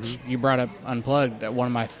songs. Which you brought up Unplugged, one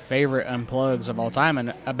of my favorite Unplugs of all time,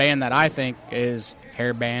 and a band that I think is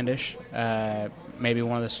hair bandish. Maybe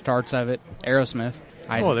one of the starts of it, Aerosmith.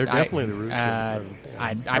 They're definitely the roots. I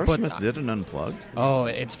put. Aerosmith did an Unplugged. Oh,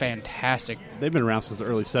 it's fantastic. They've been around since the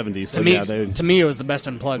early '70s. So To me, yeah, they, to me, it was the best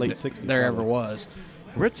Unplugged Late that 60s there probably. ever was.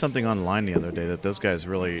 I read something online the other day that those guys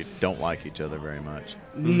really don't like each other very much.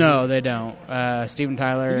 No, they don't. Steven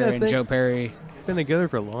Tyler You gotta and think- Joe Perry. Been together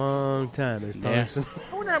for a long time. There's probably Yeah. some...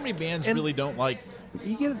 I wonder how many bands And- really don't like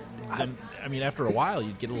You get... them. I mean, after a while,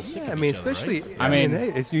 you'd get a little sick Yeah, of I mean, each other, especially. right? I mean-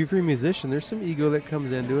 hey, if you're a musician, there's some ego that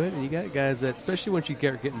comes into it, and you got guys that, especially once you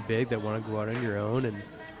get getting big, that want to go out on your own, and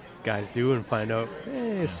guys do and find out,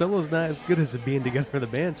 hey, solo's not as good as it being together in the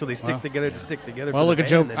band, so they stick Well- together to stick together. Well, for look the at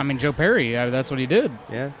Joe. band, I mean, Joe Perry. That's what he did.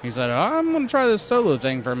 yeah, He said, "I'm going to try this solo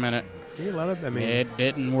thing for a minute." a lot of. I mean, It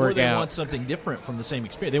didn't Or work they out. want something different from the same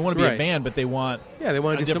experience. They want to be a Right. band, but they want yeah, they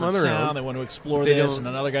want a to do some different other sound. own. They want to explore They this, don't- and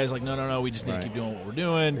another guy's like, no, we just need Right. to keep doing what we're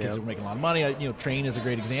doing because Yeah. we're making a lot of money. Train is a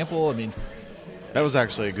great example. I mean, That was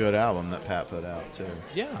actually a good album that Pat put out too.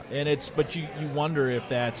 yeah, and but you wonder if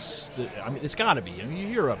that's it's got to be. I mean, you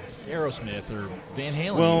hear a Aerosmith or Van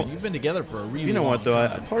Halen. Well, you've been together for a really You know long what though?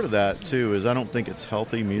 time. Part of that too is I don't think it's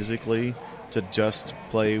healthy musically to just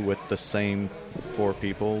play with the same 4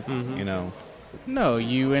 people. You know, No,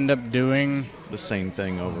 you end up doing. the same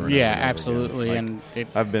thing over. And Yeah, over and over absolutely, again. and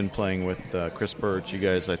I've been playing with Chris Birch. You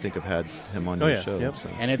guys, I think, have had him on Oh, your yeah, show. yep. So.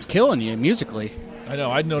 it's killing you musically. I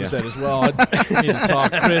know. I'd noticed Yeah. that as well. I need to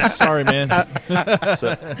talk, Chris. Sorry, man.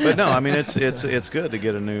 But no, I mean it's good to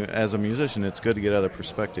get as a musician. It's good to get other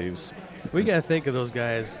perspectives. We got to think of those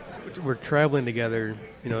guys. We're traveling together,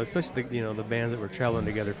 especially the bands that were traveling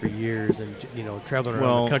together for years, and traveling around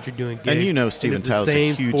Well, the country doing gigs. and and Steven it's Tyler's a the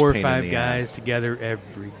same huge 4 or pain in 5 the guys ass. together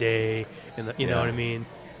every day, and you know Yeah. what I mean.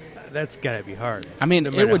 That's got to be hard. I mean,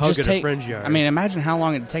 no it matter would how just good a take. friend you are. I mean, imagine how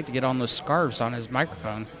long it'd take to get on those scarves on his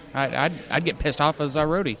microphone. I'd get pissed off as a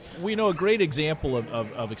roadie. We know a great example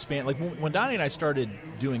of expand. Like when Donny and I started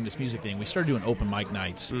doing this music thing, we started doing open mic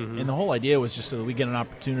nights, and the whole idea was just so that we get an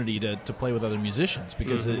opportunity to play with other musicians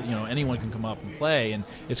because anyone can come up and play, and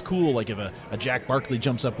it's cool. Like if a Jack Barkley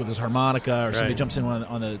jumps up with his harmonica, or somebody Right. jumps in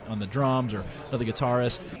on the drums, or another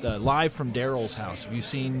guitarist. Live from Daryl's house. Have you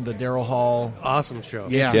seen the Daryl Hall? awesome show.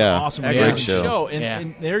 Yeah. It's an Yeah, awesome, great amazing show. And, Yeah.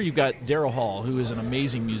 and there you've got Daryl Hall, who is an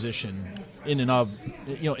amazing musician in and of,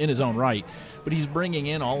 in his own right. But he's bringing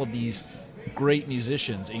in all of these great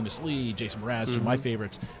musicians, Amos Lee, Jason Mraz, two of my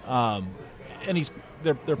favorites, and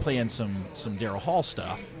they're playing some Daryl Hall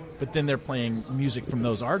stuff. But then they're playing music from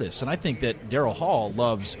those artists, and I think that Daryl Hall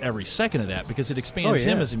loves every second of that because it expands Oh,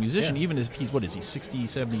 yeah. him as a musician. Yeah. Even if he's 60,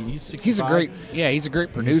 70, he's 65. He's a great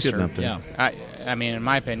He's producer. good enough to- Yeah. I mean, in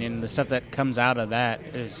my opinion, the stuff that comes out of that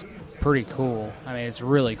is pretty cool. I mean, it's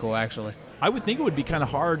really cool, actually. I would think it would be kind of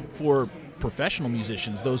hard for professional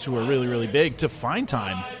musicians, those who are really, really big, to find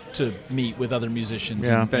time to meet with other musicians.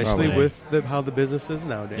 Yeah. and- Especially Probably. with how the business is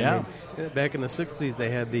nowadays. Yeah. I mean, back in the '60s, they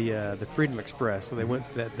had the Freedom Express, so they went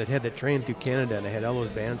that had that train through Canada, and they had all those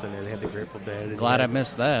bands in there. They had the Grateful Dead. and Glad they I had-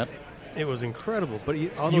 missed that. It was incredible, but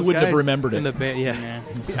all You those wouldn't have guys remembered in it. the band. Yeah,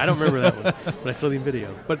 I don't remember that one, but I saw the video.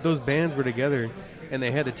 But those bands were together, and they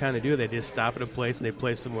had the time to do it. They just stop at a place and they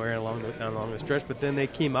play somewhere along the stretch. But then they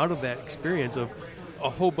came out of that experience of a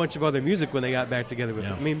whole bunch of other music when they got back together with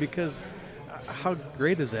Yeah. it. I mean, because how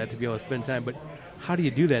great is that to be able to spend time? But how do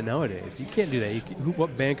you do that nowadays? You can't do that.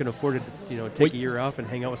 What band can afford to take a year off and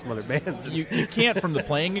hang out with some other bands? You can't from the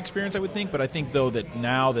playing experience, I would think. But I think though that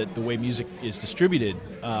now that the way music is distributed,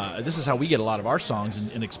 this is how we get a lot of our songs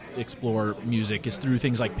and explore music is through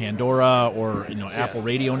things like Pandora or Apple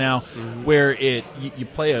Radio now, where you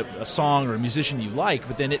play a song or a musician you like,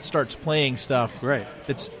 but then it starts playing stuff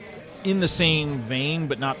that's in the same vein,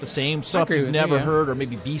 but not the same stuff you've never heard, or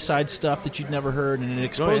maybe B-side stuff that you'd never heard, and it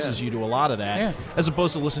exposes you to a lot of that, as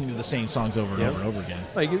opposed to listening to the same songs over and over and over again.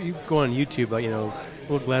 Like you go on YouTube, like a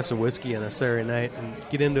little glass of whiskey on a Saturday night, and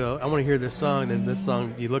get into I want to hear this song. Then this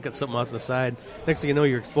song, you look at something else on the side. Next thing you know,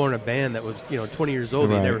 you're exploring a band that was 20 years old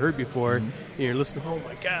that you never heard before. And you're listening. Oh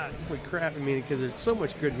my God, holy crap! I mean, because there's so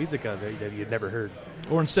much good music out there that you'd never heard.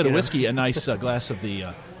 Or instead of whiskey, a nice glass of the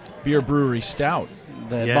Bier Brewery Stout.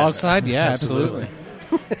 The Bogside, absolutely.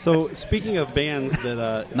 So speaking of bands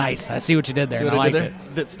that nice, I see what you did there. I like it.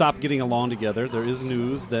 That stopped getting along together. There is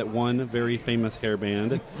news that one very famous hair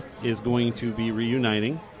band is going to be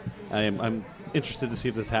reuniting. I'm interested to see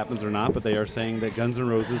if this happens or not, but they are saying that Guns N'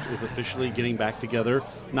 Roses is officially getting back together,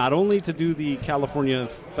 not only to do the California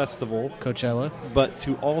Festival, Coachella, but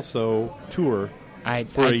to also tour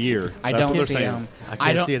for a year. I That's don't what see they're saying. them. I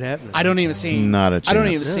can't see it happening. I don't even see. Not a chance. I don't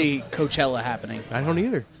even see Coachella happening. I don't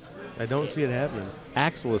either. I don't see it happening.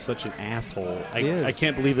 Axl is such an asshole. I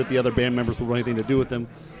can't believe that the other band members will want anything to do with him.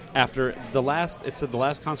 After the last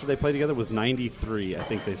concert they played together was '93, I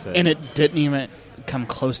think they said, and it didn't even come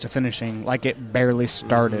close to finishing. Like it barely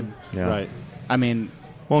started. Yeah. Right. I mean,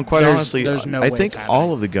 Well, and quite honestly, there's no I way think it's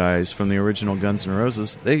all of the guys from the original Guns N'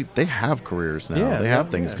 Roses, they have careers now. Yeah, they have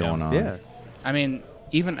things going on. Yeah. I mean,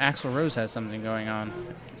 even Axl Rose has something going on.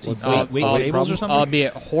 Wait tables or something?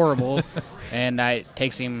 Albeit horrible, and it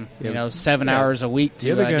takes him 7 hours a week to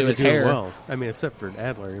The other do guys his are doing hair. well. I mean, except for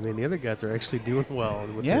Adler. I mean, the other guys are actually doing well.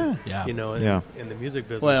 With in the music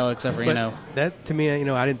business. Well, except for But that to me,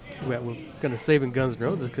 I didn't. We're going to save in Guns N'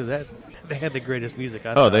 Roses because they had the greatest music.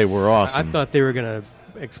 They were awesome. I thought they were going to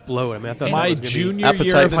explode. I mean, I thought my that was gonna junior be,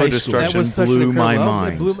 year Appetite of for high Destruction that was blew my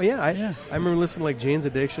mind. I remember listening to like Jane's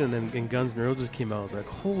Addiction, and then Guns N' Roses came out. I was like,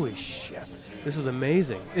 holy shit. This is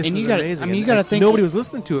amazing. This is amazing. I mean, you got to think nobody was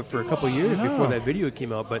listening to it for a couple of years before that video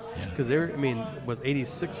came out, but because it was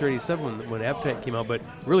 86 or 87 when Appetite came out, but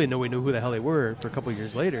really nobody knew who the hell they were for a couple of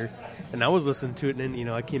years later. And I was listening to it, and then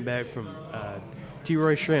I came back from T.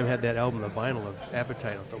 Roy Schramm had that album, the vinyl of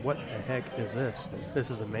Appetite. I thought, what the heck is this?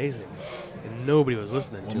 This is amazing. And nobody was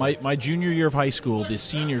listening to it. My junior year of high school, the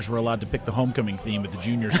seniors were allowed to pick the homecoming theme, but the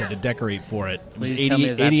juniors had to decorate for it. It was Please tell me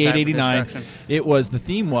it's 88, Appetite for 89. Destruction. The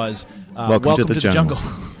theme was Welcome to the Jungle.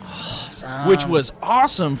 Which was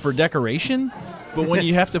awesome for decoration. But when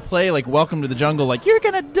you have to play like "Welcome to the Jungle," like you're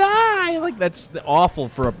gonna die, like that's awful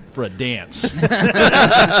for a dance. especially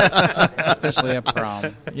a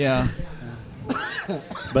prom. Yeah.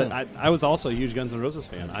 But I was also a huge Guns N' Roses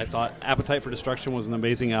fan. I thought Appetite for Destruction was an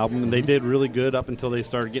amazing album, and they did really good up until they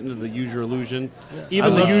started getting into the Use Your Illusion.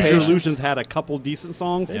 Even the Use Your Illusions had a couple decent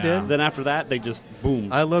songs. They did. Then after that, they just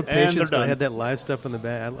boom. I loved and Patience. they're I done. had that live stuff in the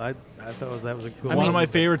band. I thought that was a cool. One of my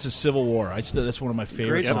favorites is "Civil War." That's one of my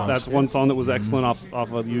favorite Yep, songs. that's one song that was excellent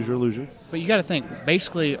off of Use Your Illusion. But you got to think,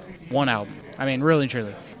 basically one album. I mean, really and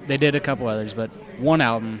truly. They did a couple others, but one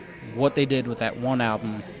album, what they did with that one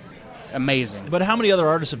album, amazing. But how many other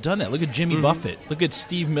artists have done that? Look at Jimmy Buffett. Look at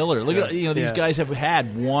Steve Miller. Look at these guys have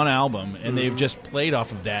had one album and they've just played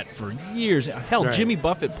off of that for years. Hell, Right. Jimmy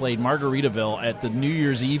Buffett played Margaritaville at the New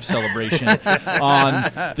Year's Eve celebration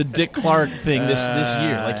on the Dick Clark thing this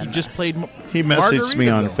year. Like he just played. He messaged me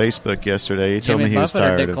on Margaritaville. Facebook yesterday. He told Jimmy me he was Buffett or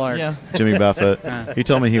tired Dick of Clark? Yeah. Jimmy Buffett. He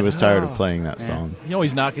told me he was tired of playing that song. No,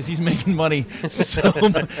 he's not because he's making money. So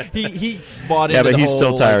he bought into Yeah, but the he's whole,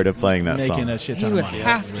 still tired of playing that making song. a shit He ton would of money.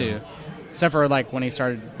 have to. Except for like when he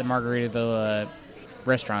started the Margaritaville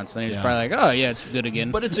restaurants. Then he was Yeah. probably like, oh, yeah, it's good again.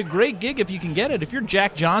 But it's a great gig if you can get it. If you're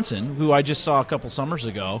Jack Johnson, who I just saw a couple summers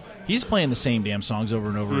ago, he's playing the same damn songs over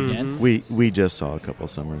and over again. We just saw a couple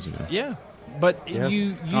summers ago. Yeah. But Yeah.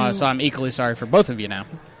 you so I'm equally sorry for both of you now.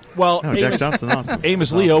 well, No, Jack Johnson, awesome.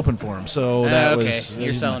 Amos Lee opened for him, so that okay, was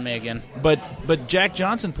you're selling me again. But Jack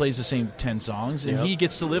Johnson plays the same 10 songs, and Yep. he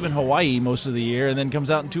gets to live in Hawaii most of the year, and then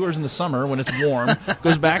comes out and tours in the summer when it's warm,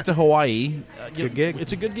 goes back to Hawaii. Good gig.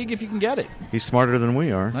 It's a good gig if you can get it. He's smarter than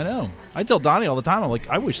we are. I know. I tell Donny all the time, I'm like,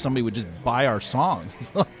 I wish somebody would just buy our songs.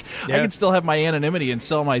 Like, I Yeah. could still have my anonymity and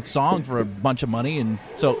sell my song for a bunch of money. And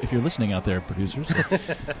so if you're listening out there, producers,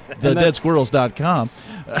 thedeadsquirrels.com.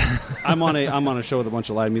 I'm on a show with a bunch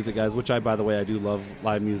of live music guys, which by the way, I do love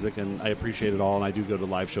live music and I appreciate it all, and I do go to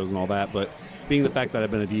live shows and all that. But being the fact that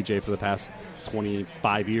I've been a DJ for the past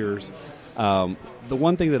 25 years, The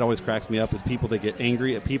one thing that always cracks me up is people that get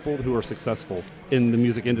angry at people who are successful in the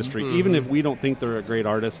music industry, even if we don't think they're a great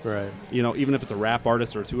artist. Right. Even if it's a rap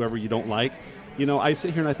artist or it's whoever you don't like. I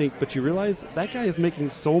sit here and I think, but you realize that guy is making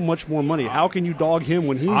so much more money. How can you dog him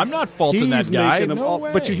when I'm not faulting that guy. No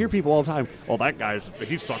way. But you hear people all the time, well, that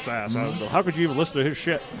he sucks ass. How could you even listen to his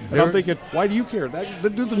shit? And I'm thinking, why do you care?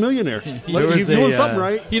 That dude's a millionaire. He's doing something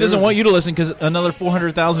right. He doesn't want you to listen because another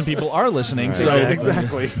 400,000 people are listening. Right. So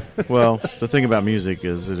Exactly. Well, the thing about music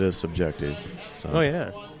is it is subjective. So. Oh yeah.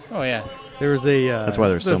 Oh yeah. There was a That's why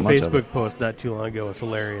there's so much of Facebook it. post not too long ago. It's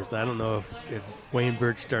hilarious. I don't know if Wayne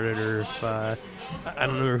Birch started or if I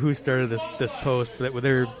don't know who started this post, but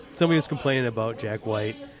somebody was complaining about Jack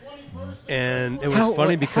White, and it was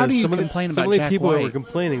funny because how do you some of complain the about Jack people that White? were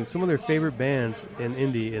complaining, some of their favorite bands in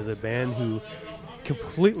indie is a band who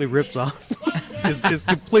completely rips off is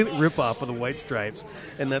completely rip off of the White Stripes,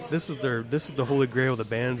 and that this is the holy grail of the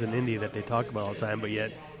bands in indie that they talk about all the time, but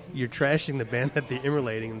yet you're trashing the band that they're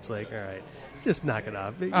emulating, and it's like, all right, just knock it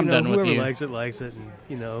off. I'm done with whoever you. likes it, and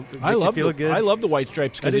it I makes love you feel good. I love the White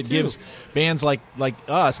Stripes because I do it gives bands like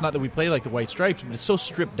us. Not that we play like the White Stripes, but it's so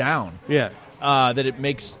stripped down. Yeah. That it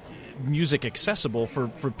makes music accessible for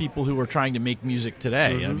people who are trying to make music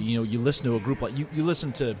today. Mm-hmm. I mean, you listen to a group like you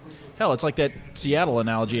listen to it's like that Seattle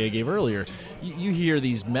analogy I gave earlier. You hear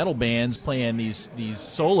these metal bands playing these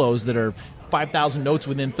solos that are 5,000 notes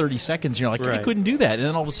within 30 seconds. You're like, I Right. couldn't do that. And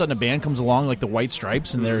then all of a sudden, a band comes along like the White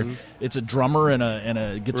Stripes, and it's a drummer and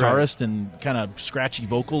a guitarist and kind of scratchy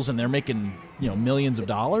vocals, and they're making millions of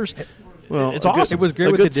dollars. Well, it's awesome. It was great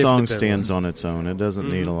a with good the diff song with that stands on its own. It doesn't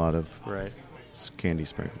need a lot of right. candy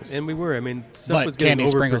sprinkles. And we were. I mean, But stuff was getting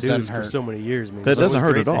Candy Sprinkles overproduced doesn't for hurt. so many years. I mean, That so doesn't it was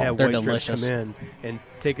hurt great at all. To have They're White Stripes delicious. come in and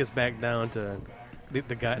take us back down to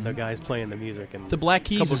the guys playing the music. And The Black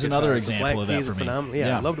Keys couple is another guitars. The example Black of that Keys for are me. phenomenal. Yeah,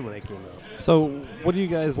 Yeah. I loved them when they came out. So, what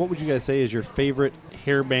would you guys say is your favorite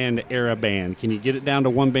hair band era band? Can you get it down to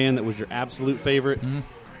one band that was your absolute favorite?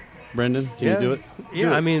 Brendan, can you do it? Yeah,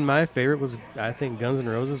 Do it. I mean, my favorite was, I think Guns N'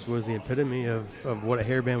 Roses was the epitome of what a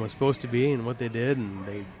hair band was supposed to be and what they did, and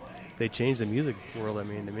they changed the music world. I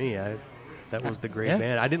mean, to me, that was the great Yeah.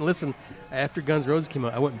 band. I didn't listen after Guns N' Roses came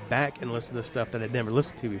out. I went back and listened to stuff that I'd never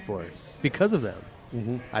listened to before because of them.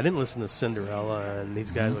 I didn't listen to Cinderella and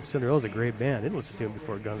these guys. Like Cinderella's a great band. I didn't listen to them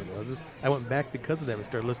before Guns N' Roses. I went back because of them and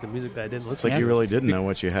started listening to music that I didn't It's listen like to. you really didn't know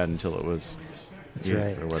what you had until it was That's you,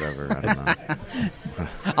 right. or whatever. I don't know.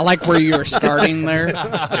 I like where you were starting there.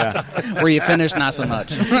 Where you finished, not so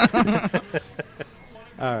much.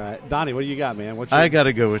 All right, Donnie, what do you got, man? I got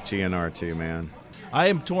to go with GNR too, man. I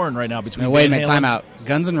am torn right now between. Now, wait a Van minute, Halen- time out.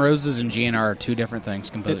 Guns N' Roses and GNR are two different things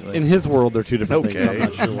completely. In his world, they're two different things. Okay. I'm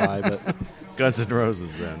not sure why, but Guns N'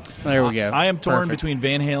 Roses, then. there we go. I am torn Perfect. between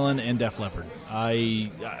Van Halen and Def Leppard. I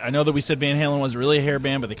know that we said Van Halen wasn't really a hair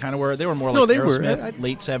band, but they kind of were. They were more like they were. Aerosmith,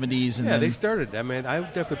 late 70s. And Yeah, then they started. I mean, I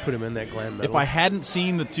would definitely put them in that glam metal. if I hadn't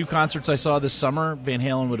seen the two concerts I saw this summer, Van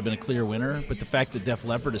Halen would have been a clear winner. But the fact that Def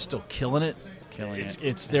Leppard is still killing it,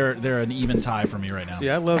 they're an even tie for me right now. See,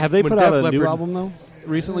 I love. have they when put Def out a Leppard, new album though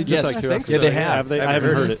recently? Yes, Just I out of think curiosity. so. Yeah, they have. I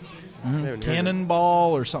haven't heard it. I haven't heard it.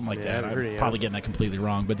 Cannonball or something like Yeah, I that. haven't heard it I'm yet. probably getting that completely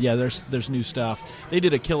wrong, but yeah, there's new stuff. They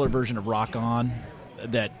did a killer version of Rock On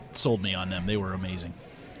that sold me on them. They were amazing.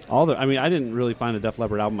 I didn't really find a Def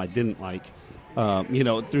Leppard album I didn't like.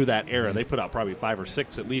 Through that era, they put out probably 5 or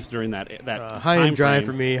 6 at least during that High and Dry time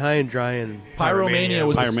for me. High and Dry and Pyromania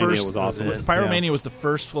was the Pyromania first. was awesome. Pyromania was the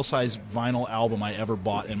first full-size vinyl album I ever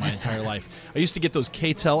bought in my entire life. I used to get those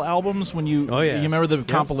K-Tel albums when you. Oh, yeah. You remember the Yep,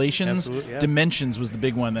 compilations? absolutely, yeah. Dimensions was the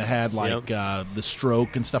big one that had like the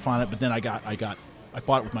Stroke and stuff on it. But then I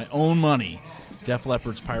bought it with my own money. Def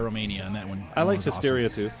Leppard's Pyromania, and that one. I liked was Hysteria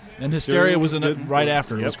awesome. too. And Hysteria was good. right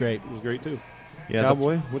after. It Yep, was great. It was great too. Yeah,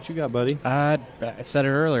 Cowboy, what you got, buddy? I said it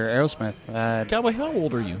earlier, Aerosmith. Cowboy, how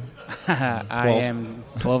old are you? I am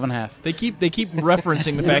 12 and a half. They keep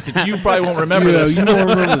referencing the fact that you probably won't remember this.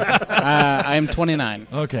 I am 29.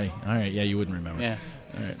 Okay, all right, yeah, you wouldn't remember. Yeah.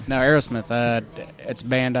 All right. No, Aerosmith. It's a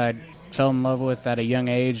band I fell in love with at a young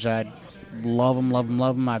age. I love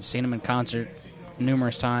them. I've seen them in concert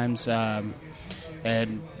numerous times,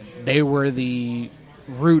 and they were the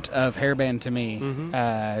root of hairband to me.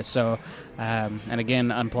 And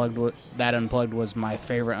again, Unplugged was my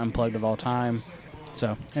favorite Unplugged of all time.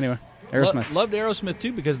 So anyway, Aerosmith. Loved Aerosmith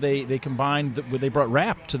too because they combined they brought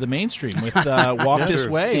rap to the mainstream with Walk This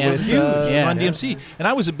Way Yeah. with Huge. Yeah. Run DMC, and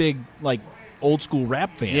I was a big old school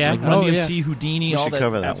rap fan. Yeah. Like Run Oh, DMC, yeah. Houdini, We all should that.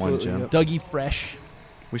 cover that one, absolutely, Jim. yep. Dougie Fresh.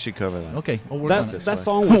 We should cover that. Okay, we'll work on it. That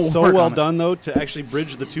song was so Work well on it. done, though, to actually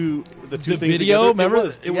bridge the two things video, together. remember?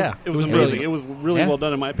 It was amazing. amazing. It was really well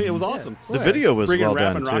done in my opinion. It was awesome. The video was Bringing well rap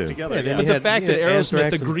done and rock too. together. Yeah, then But you the had- fact you that had Aerosmith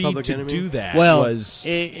Anthrax and agreed Public to Enemy. do that Well, was...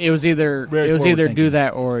 it was either Very do forward-thinking.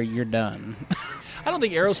 that or you're done. I don't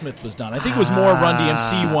think Aerosmith was done. I think it was more Run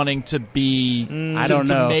DMC wanting to be... I don't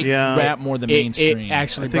know. To make Yeah. rap more the It mainstream.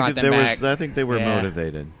 actually I think brought that them there back. was. I think they were Yeah.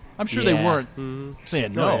 motivated. I'm sure they Yeah. weren't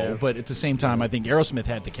saying no, Oh, yeah. but at the same time, I think Aerosmith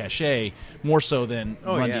had the cachet more so than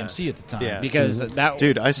Oh, Run yeah. DMC at the time. Yeah. because that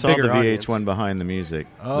Dude, I saw Bigger the VH1 audience. behind the music.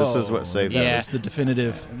 Oh, This is what saved that Yeah. it. was the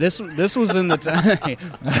definitive. this was in the time.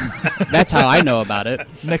 That's how I know about it.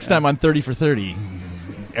 Next time on 30 for 30,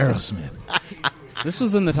 Aerosmith. This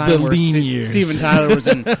was in the time The where lean years. Steven Tyler was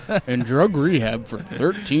in drug rehab for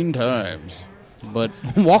 13 times. But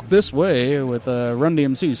Walk This Way with Run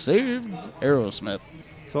DMC saved Aerosmith.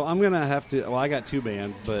 So I'm gonna have to. Well, I got two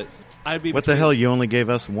bands, but I'd be. What the between- hell? You only gave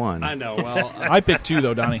us one. I know. Well, I picked two,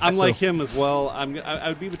 though, Donnie. I'm So- like him as well. I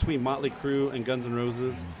would be between Motley Crue and Guns N'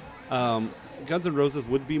 Roses. Guns N' Roses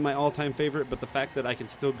would be my all-time favorite, but the fact that I can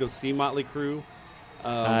still go see Motley Crue,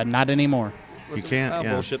 Not anymore. You can't,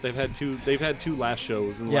 yeah. bullshit. They've had two last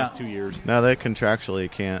shows in the Yeah. last 2 years. No, they contractually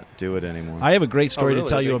can't do it anymore. I have a great story really? to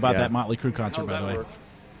tell you about Yeah. that Motley Crue concert, How's by that the way. work?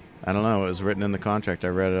 I don't know. It was written in the contract. I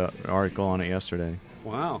read an article on it yesterday.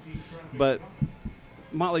 Wow, but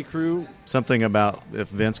Motley Crue. Something about if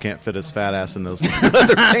Vince can't fit his fat ass in those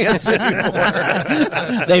leather pants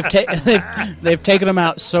anymore. They've taken him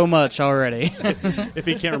out so much already. If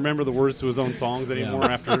he can't remember the words to his own songs anymore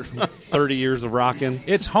after 30 years of rocking,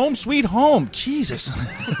 It's Home Sweet Home. Jesus.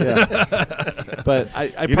 but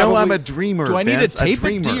I You know, I'm a dreamer. Do I need Vince, to tape a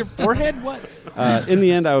dreamer. it to your forehead? What? in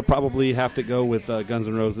the end, I would probably have to go with Guns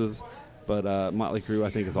N' Roses, but Motley Crue I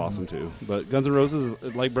think is awesome too. But Guns N'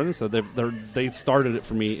 Roses, like Brendan said, they started it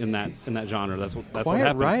for me in that genre. That's what Quiet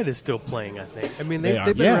happened. Riot is still playing, I think. I mean, They they've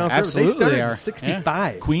are. been Yeah, around forever. absolutely They started they are. in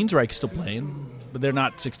 65. Queensryche's still playing, but they're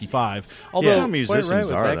not 65. That's Although how musicians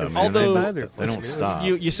Quite right are, with though. that, Man. although- They don't stop.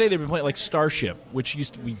 you say they've been playing like Starship, which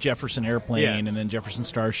used to be Jefferson Airplane, Yeah. and then Jefferson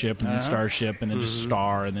Starship, and then Starship, and then just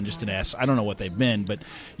Star, and then just an S. I don't know what they've been, but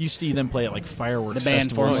you see them play at like fireworks The band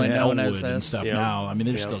festivals in formerly known as Elwood and S. stuff Yeah. now. I mean,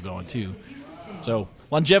 they're Yeah. still going too. So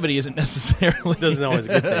longevity isn't necessarily Doesn't always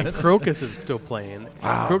a good thing. Crocus is still playing.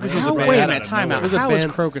 Crocus was a band. Wait a out minute, of time out. It was a How is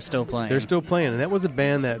band- Crocus still playing? They're still playing, and that was a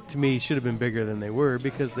band that to me should have been bigger than they were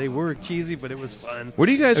because they were cheesy, but it was fun. Where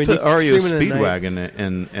do you guys I mean, put you REO Screaming in the Night-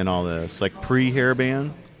 Speedwagon in all this? Like pre-hair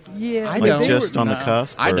band? Yeah, I Like don't. just on the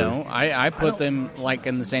cusp? I or- don't. I put them like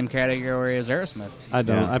in the same category as Aerosmith. I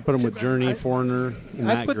don't. Yeah. I put them with Journey, Foreigner. In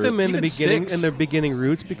I that put group. them in the Even beginning Styx. in their beginning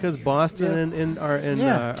roots because Boston and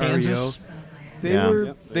Kansas. REO, they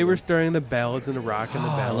Yeah. were starting the ballads and the rock and the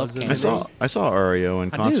I ballads. love and I saw REO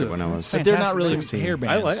in concert when I was. But they're not really 16. hair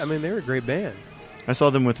bands. I mean, they were a great band. I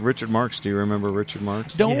saw them with Richard Marx. Do you remember Richard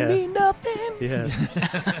Marx? Don't Yeah. mean nothing. Yes.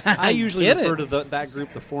 I usually get refer it. to that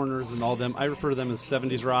group, the Foreigners and all them. I refer to them as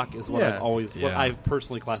 70s rock. Is what Yeah. I've always, what Yeah. I've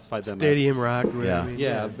personally classified them Stadium rock. Whatever. Yeah. I mean, as.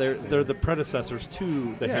 Yeah, they're the predecessors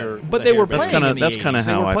to the Yeah. hair. But the they hair were band. playing in the that's 80s. kinda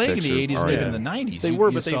They how were I playing in the pictured 80s and even REO. in the 90s. They You- were,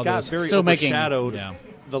 you but they saw got those. very Still making- overshadowed. Yeah.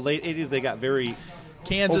 The late 80s, they got very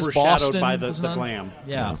Kansas, overshadowed Boston by the was on. glam.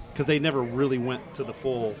 Yeah. because they never really went to the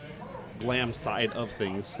full glam side of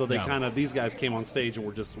things. So they No. these guys came on stage and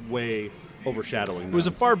were just way overshadowing. It was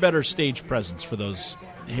a them. far better stage presence for those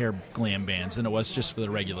hair glam bands than it was just for the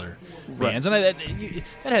regular bands, and that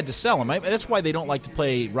had to sell them. That's why they don't like to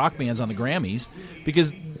play rock bands on the Grammys,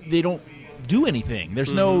 because they don't do anything.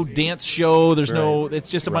 There's no dance show. There's no. It's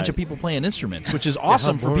just a bunch of people playing instruments, which is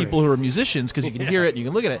awesome for boring. people who are musicians because you can hear it and you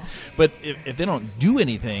can look at it. But if they don't do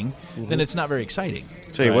anything, then it's not very exciting.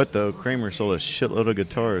 Tell you what, though, Kramer sold a shitload of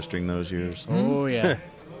guitars during those years. Oh yeah,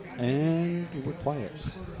 and you were quiet.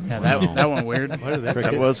 yeah. That one weird. Why did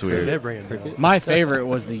That was Why did weird. that bring it down? My favorite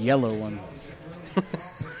was the yellow one.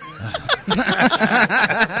 You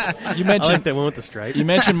I mentioned like that one with the stripe. You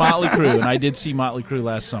mentioned Motley Crue, and I did see Motley Crue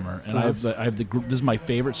last summer, and I have the group. This is my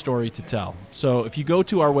favorite story to tell. So if you go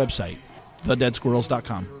to our website,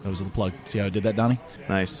 thedeadsquirrels.com, that was a little plug. See how I did that, Donnie?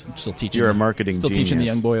 Nice. I'm still teaching. You're a marketing Still teaching the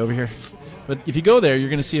genius. young boy over here. But if you go there, you're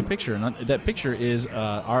going to see a picture, and that picture is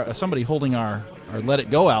somebody holding our Let It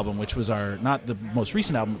Go album, which was not the most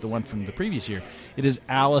recent album, but the one from the previous year. It is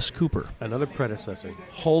Alice Cooper Another predecessor.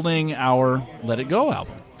 holding our Let It Go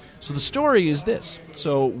album. So the story is this.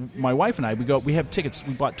 So my wife and I, we have tickets.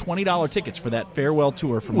 We bought $20 tickets for that farewell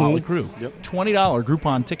tour for Motley Crue. Yep. $20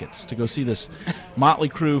 Groupon tickets to go see this Motley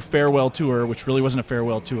Crue farewell tour, which really wasn't a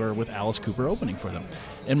farewell tour, with Alice Cooper opening for them.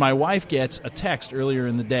 And my wife gets a text earlier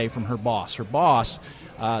in the day from her boss. Her boss,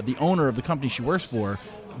 the owner of the company she works for,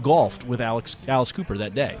 golfed with Alice Cooper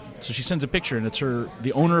that day. So she sends a picture, and it's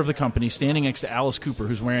the owner of the company, standing next to Alice Cooper,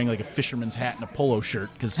 who's wearing like a fisherman's hat and a polo shirt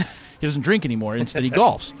because he doesn't drink anymore. Instead, he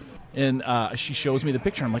golfs. And she shows me the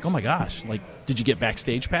picture. I'm like, oh my gosh! Like, did you get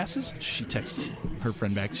backstage passes? She texts her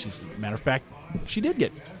friend back. Matter of fact, she did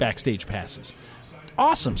get backstage passes.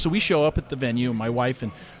 Awesome. So we show up at the venue, and my wife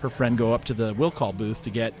and her friend go up to the will call booth to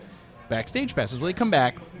get backstage passes. Well, they come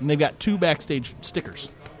back, and they've got 2 backstage stickers.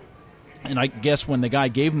 And I guess when the guy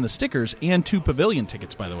gave them the stickers and 2 pavilion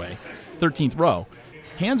tickets, by the way, 13th row,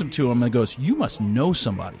 hands them to him and goes, "You must know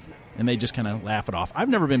somebody." And they just kind of laugh it off. I've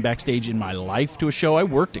never been backstage in my life to a show. I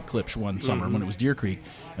worked at Klipsch one summer when it was Deer Creek,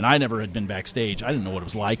 and I never had been backstage. I didn't know what it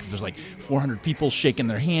was like, if there's like 400 people shaking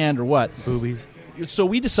their hand or what. Boobies. So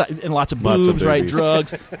we decide, and lots of boobs, right,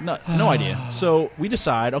 drugs, no idea. So we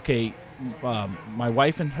decide, okay, my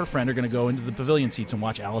wife and her friend are going to go into the pavilion seats and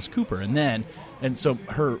watch Alice Cooper. And so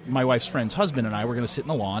my wife's friend's husband and I were going to sit in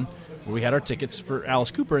the lawn where we had our tickets for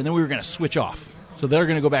Alice Cooper, and then we were going to switch off. So they're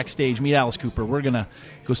going to go backstage, meet Alice Cooper. We're going to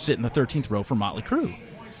go sit in the 13th row for Motley Crue.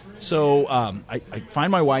 So I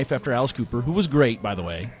find my wife after Alice Cooper, who was great, by the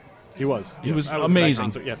way. He was. He was amazing.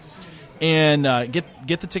 Concert, yes. And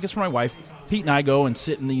get the tickets for my wife. Pete and I go and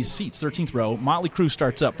sit in these seats, 13th row. Motley Crue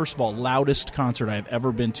starts up. First of all, loudest concert I've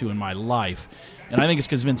ever been to in my life. And I think it's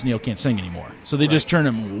because Vince Neil can't sing anymore. So they just turn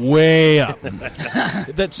him way up.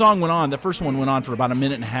 That song went on. The first one went on for about a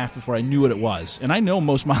minute and a half before I knew what it was. And I know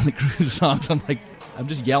most Motley Crue songs. I'm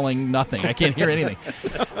just yelling nothing. I can't hear anything.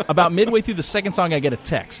 About midway through the second song, I get a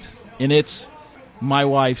text. And it's my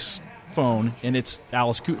wife's phone, and it's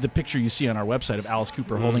Alice Cooper, the picture you see on our website of Alice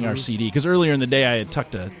Cooper holding our CD. Because earlier in the day, I had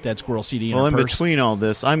tucked a Dead Squirrel CD in her purse. Between all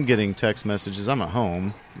this, I'm getting text messages. I'm at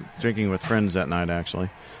home, drinking with friends that night, actually.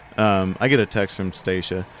 I get a text from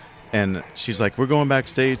Stacia, and she's like, "We're going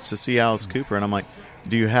backstage to see Alice Cooper." And I'm like,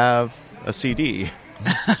 "Do you have a CD?"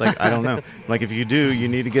 It's like, "I don't know." Like, if you do, you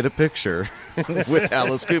need to get a picture with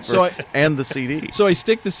Alice Cooper and the CD. So I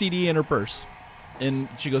stick the CD in her purse. And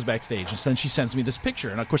she goes backstage, and then she sends me this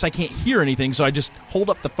picture. And, of course, I can't hear anything, so I just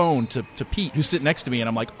hold up the phone to Pete, who's sitting next to me, and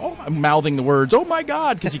I'm like, I'm mouthing the words, "Oh, my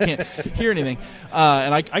God," because you can't hear anything.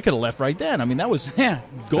 And I could have left right then. I mean, that was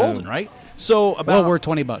golden, right? So worth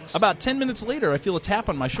 $20. About 10 minutes later, I feel a tap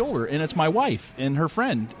on my shoulder, and it's my wife and her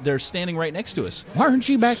friend. They're standing right next to us. Why aren't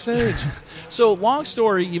you backstage? So, long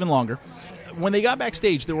story, even longer. When they got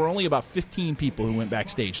backstage, there were only about 15 people who went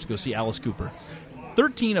backstage to go see Alice Cooper.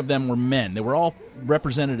 13 of them were men. They were all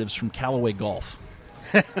representatives from Callaway Golf.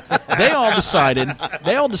 They all decided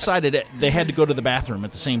they had to go to the bathroom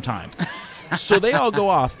at the same time. So they all go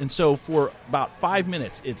off, and so for about 5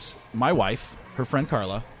 minutes, it's my wife, her friend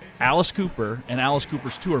Carla, Alice Cooper, and Alice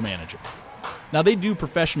Cooper's tour manager. Now, they do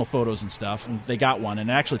professional photos and stuff, and they got one, and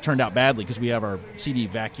it actually turned out badly because we have our CD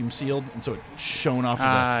vacuum sealed, and so it's shown off.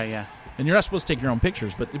 Yeah. And you're not supposed to take your own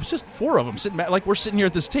pictures, but it was just 4 of them sitting back. Like, we're sitting here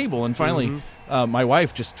at this table, and finally, my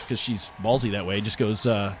wife, just because she's ballsy that way, just goes,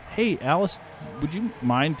 "Hey, Alice, would you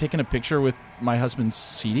mind taking a picture with my husband's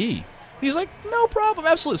CD?" And he's like, "No problem,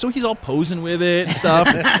 absolutely." So he's all posing with it and stuff.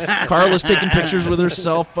 Carla's taking pictures with her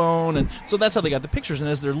cell phone. And so that's how they got the pictures. And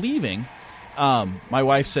as they're leaving, my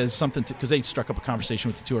wife says something, because they struck up a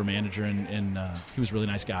conversation with the tour manager, and he was a really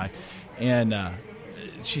nice guy. And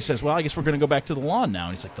she says, "Well, I guess we're going to go back to the lawn now."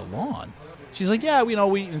 And he's like, "The lawn?" She's like, "Yeah,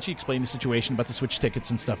 and she explained the situation about the switch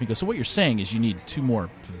tickets and stuff. He goes, "So what you're saying is you need 2 more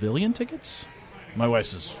pavilion tickets?" My wife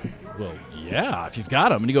says, "Well, yeah, if you've got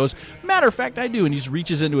them." And he goes, "Matter of fact, I do." And he just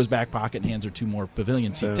reaches into his back pocket and hands her 2 more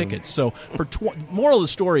pavilion seat tickets. So for moral of the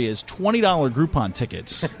story is $20 Groupon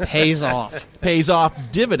tickets. Pays off. Pays off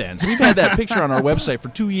dividends. We've had that picture on our website for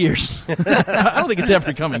 2 years. I don't think it's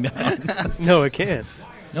ever coming down. No, it can't.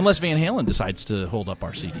 Unless Van Halen decides to hold up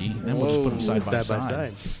our CD, then we'll just put them side by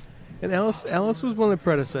side. And Alice was one of the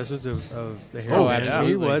predecessors of the Hair. Oh, Band. absolutely.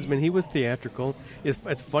 He was. I mean, he was theatrical.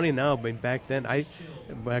 It's funny now, but back then,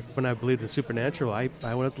 back when I believed in supernatural, when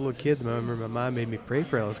I was a little kid, I remember my mom made me pray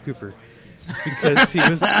for Alice Cooper because he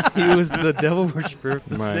was the devil worshiper of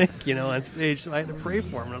the snake, on stage. So I had to pray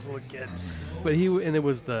for him when I was a little kid. But it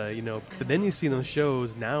was but then you see those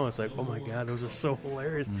shows now, it's like, oh my God, those are so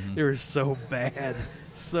hilarious. They were so bad.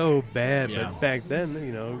 Yeah. But back then,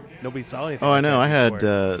 nobody saw anything. Oh, I know. I had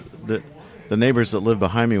before. the neighbors that lived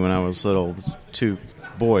behind me when I was little, 2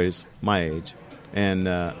 boys my age. And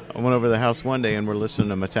I went over to the house one day and we're listening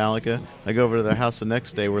to Metallica. I go over to their house the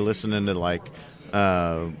next day, we're listening to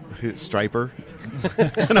Striper.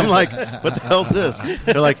 And I'm like, "What the hell's this?"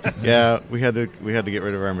 They're like, "Yeah, we had to get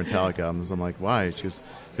rid of our Metallica albums." I'm like, "Why?" She goes,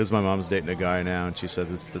 "Because my mom's dating a guy now, and she said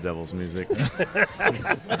it's the devil's music."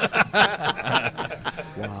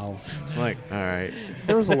 Wow. Like, all right.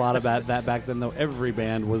 There was a lot of that back then, though. Every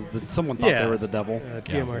band was someone thought they were the devil.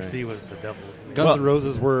 TMRC was the devil. Guns N'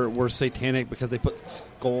 Roses were satanic because they put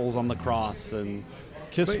skulls on the cross, and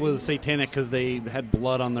Kiss was satanic because they had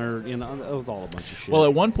blood on their, it was all a bunch of shit. Well,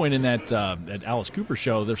 at one point in that at Alice Cooper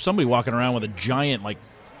show, there's somebody walking around with a giant, like,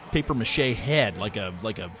 paper mache head, like a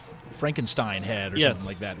Frankenstein head or something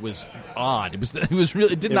like that. It was odd.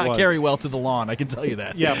 It did not carry well to the lawn, I can tell you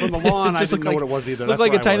that. Yeah, from the lawn, I didn't know what it was either. Looked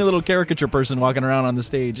like a tiny little caricature person walking around on the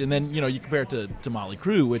stage. And then, you compare it to Motley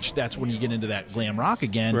Crue, which that's when you get into that glam rock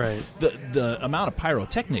again. Right. The amount of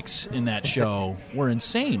pyrotechnics in that show were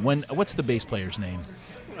insane. What's the bass player's name?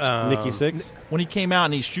 Nikki Sixx. When he came out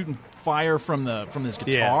and he's shooting fire from his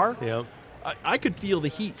guitar. Yeah. I could feel the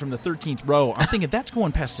heat from the 13th row. I'm thinking that's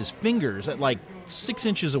going past his fingers at like 6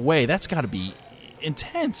 inches away. That's got to be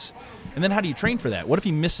intense. And then how do you train for that? What if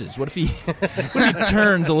he misses? What if he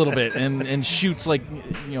turns a little bit and shoots like,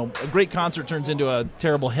 a great concert turns into a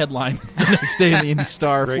terrible headline the next day in the Indy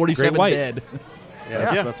Star, 47 White. dead.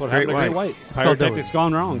 Yeah, that's what happened to Great White. Pyrotechnics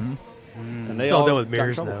gone wrong. Mm-hmm. And they all done with got in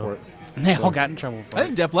mirrors trouble now. for it. And they all got in trouble for I it.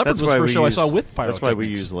 think Def Leppard was the first show I saw with pyrotechnics. That's why we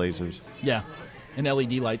use lasers. Yeah. And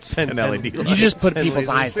LED lights. And LED lights. You just put people's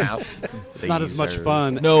eyes out. It's not as much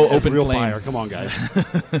fun. No as open real flame. fire. Come on, guys.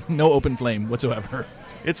 No open flame whatsoever.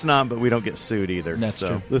 It's not, but we don't get sued either. That's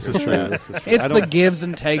true. This is true. It's the gives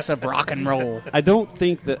and takes of rock and roll. I don't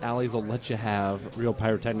think that alleys will let you have real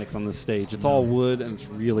pyrotechnics on this stage. It's all wood, and it's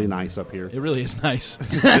really nice up here. It really is nice.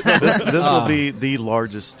 This will be the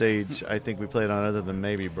largest stage I think we played on, other than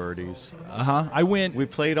maybe Birdie's. I went. We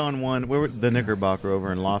played on one. Where were the Knickerbocker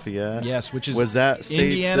over in Lafayette? Yes, which is was that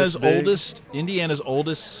stage this big? Indiana's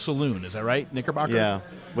oldest saloon. Is that right, Knickerbocker? Yeah.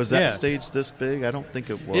 Was that stage this big? I don't think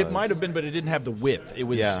it was. It might have been, but it didn't have the width. It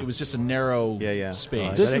was. It was just a narrow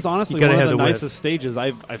space. This is honestly one of the nicest stages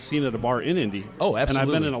I've seen at a bar in Indy. Oh, absolutely. And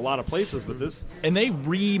I've been in a lot of places, but this. And they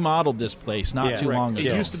remodeled this place not too long ago.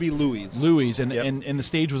 It used to be Louis, and the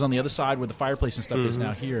stage was on the other side where the fireplace and stuff is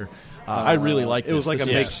now here. I really like this. It was like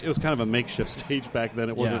it was kind of a makeshift stage back then.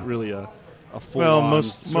 It wasn't really a full. Well,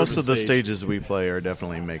 most of the stages we play are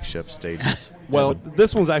definitely makeshift stages. Well,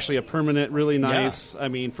 this one's actually a permanent, really nice. I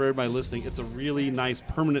mean, for everybody listening, it's a really nice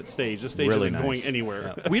permanent stage. This stage isn't going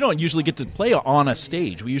anywhere. We don't usually get to play on a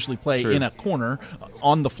stage. We usually play in a corner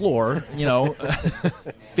on the floor,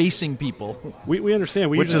 facing people. We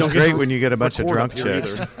understand. Which is great when you get a bunch of drunk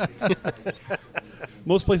chicks.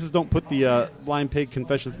 Most places don't put the Blind Pig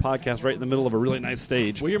Confessions podcast right in the middle of a really nice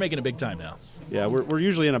stage. Well, you're making a big time now. Yeah, we're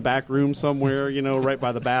usually in a back room somewhere, right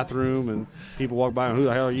by the bathroom, and people walk by and who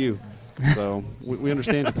the hell are you? So we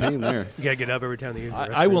understand your pain there. You gotta get up every time they use the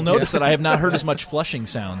restroom. I will notice that I have not heard as much flushing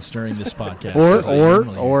sounds during this podcast.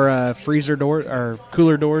 Or freezer door or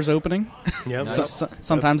cooler doors opening. Yeah, nice.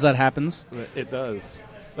 Sometimes that happens. It does.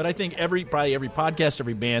 But I think probably every podcast,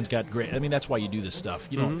 every band's got great. I mean, that's why you do this stuff.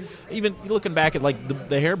 You don't even looking back at like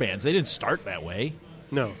the hair bands. They didn't start that way.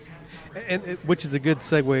 No, and which is a good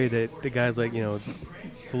segue to guys like the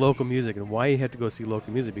local music and why you have to go see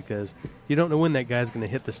local music, because you don't know when that guy's going to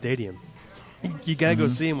hit the stadium. You gotta go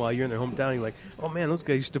see them while you're in their hometown. You're like, oh man, those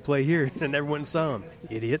guys used to play here, and everyone saw them.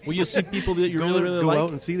 Idiot. Well, you'll see people that you really go like. Go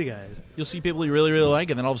out and see the guys. You'll see people you really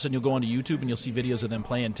like, and then all of a sudden you'll go onto YouTube and you'll see videos of them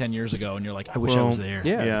playing 10 years ago, and you're like, I wish I was there.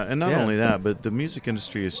 Yeah, and not only that, but the music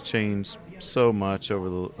industry has changed so much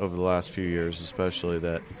over the last few years, especially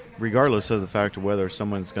that regardless of the fact of whether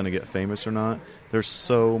someone's going to get famous or not, there's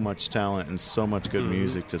so much talent and so much good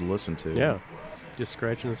music to listen to. Yeah, just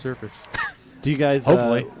scratching the surface. Do you guys?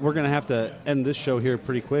 Hopefully, we're going to have to end this show here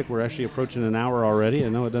pretty quick. We're actually approaching an hour already. I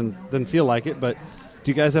know it doesn't feel like it, but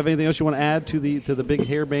do you guys have anything else you want to add to the big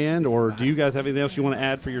hair band, or do you guys have anything else you want to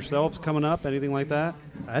add for yourselves coming up? Anything like that?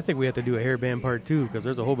 I think we have to do a hair band part 2 because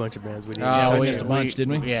there's a whole bunch of bands we need. We missed a bunch,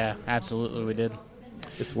 didn't we? Yeah, absolutely, we did.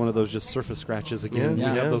 It's one of those just surface scratches again.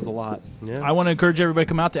 Yeah. We have those a lot. Yeah. I want to encourage everybody to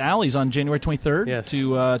come out to Alley's on January 23rd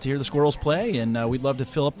to hear the Squirrels play, and we'd love to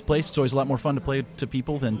fill up the place. It's always a lot more fun to play to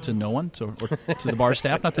people than to no one, or to the bar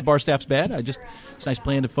staff. Not that the bar staff's bad. It's nice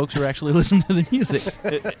playing to folks who are actually listening to the music.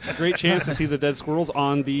 Great chance to see the Dead Squirrels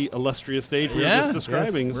on the illustrious stage we were just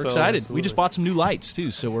describing. Yes, we're excited. Absolutely. We just bought some new lights,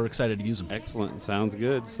 too, so we're excited to use them. Excellent. Sounds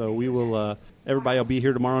good. So we will... everybody will be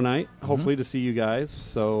here tomorrow night, hopefully, to see you guys.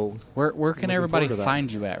 So where can everybody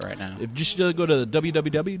find you at right now? If just go to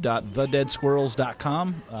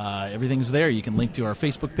www.thedeadsquirrels.com. Everything's there. You can link to our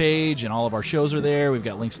Facebook page, and all of our shows are there. We've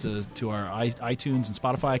got links to our iTunes and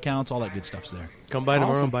Spotify accounts. All that good stuff's there. Come by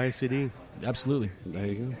tomorrow and buy a CD. Absolutely. There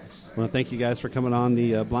you go. Well, thank you guys for coming on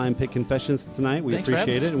the Blind Pig Confessions tonight. We Thanks for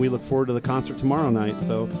appreciate it, and we look forward to the concert tomorrow night.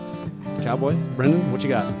 So, Cowboy, Brendan, what you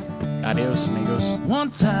got? Adios, amigos. One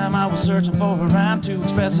time I was searching for a rhyme to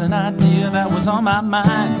express an idea that was on my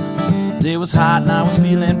mind. Day was hot and I was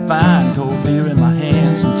feeling fine. Cold beer in my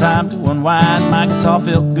hand, some time to unwind. My guitar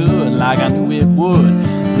felt good, like I knew it would.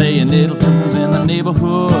 Playing little tunes in the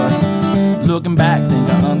neighborhood. Looking back, think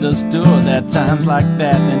I understood that times like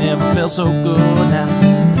that, they never felt so good. Now,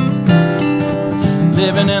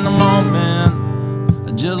 living in the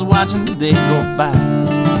moment, just watching the day go by.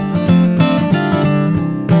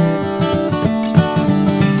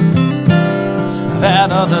 I've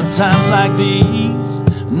had other times like these,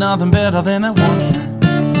 nothing better than that one time.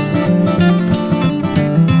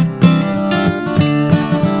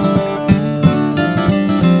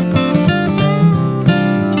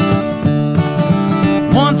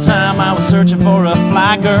 One time I was searching for a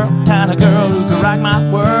fly girl, kind of girl who could rock my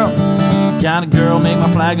world. Kind of girl make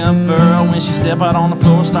my flag unfurl. When she step out on the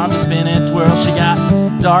floor, start to spin and twirl. She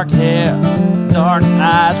got dark hair, dark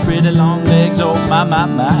eyes, pretty long legs, oh my, my,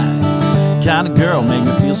 my. Kind of girl make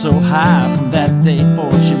me feel so high. From that day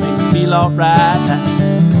forward, she made me feel alright.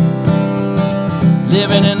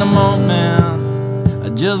 Living in the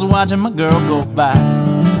moment, just watching my girl go by.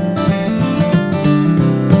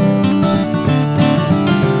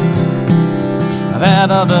 I've had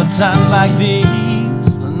other times like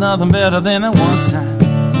these, nothing better than that one time.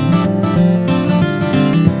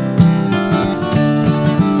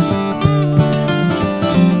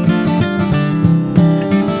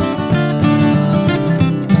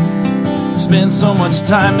 Spend so much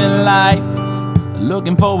time in life,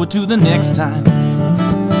 looking forward to the next time.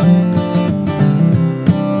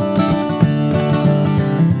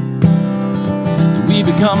 Do we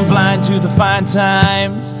become blind to the fine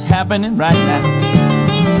times happening right now?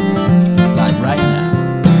 Like right now.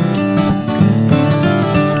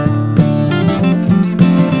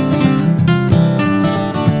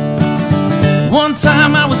 One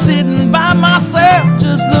time I was sitting by myself,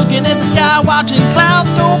 just looking at the sky, watching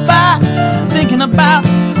clouds go by, thinking about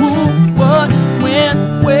who, what, when,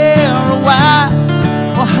 where, or why,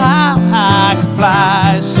 or how I could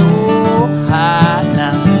fly so high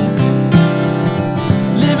now.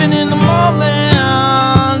 Living in the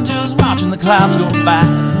moment, just watching the clouds go by,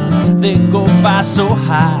 they go by so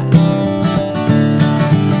high.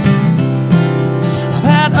 I've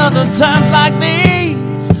had other times like these,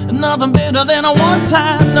 nothing better than a one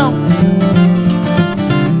time, no.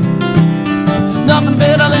 Nothing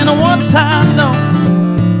better than a one time, no.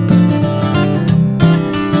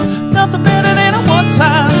 Nothing better than a one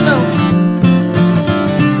time, no.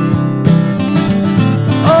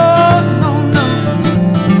 Oh, no, no.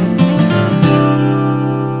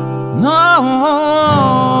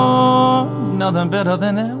 No, nothing better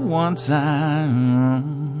than that one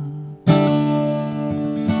time.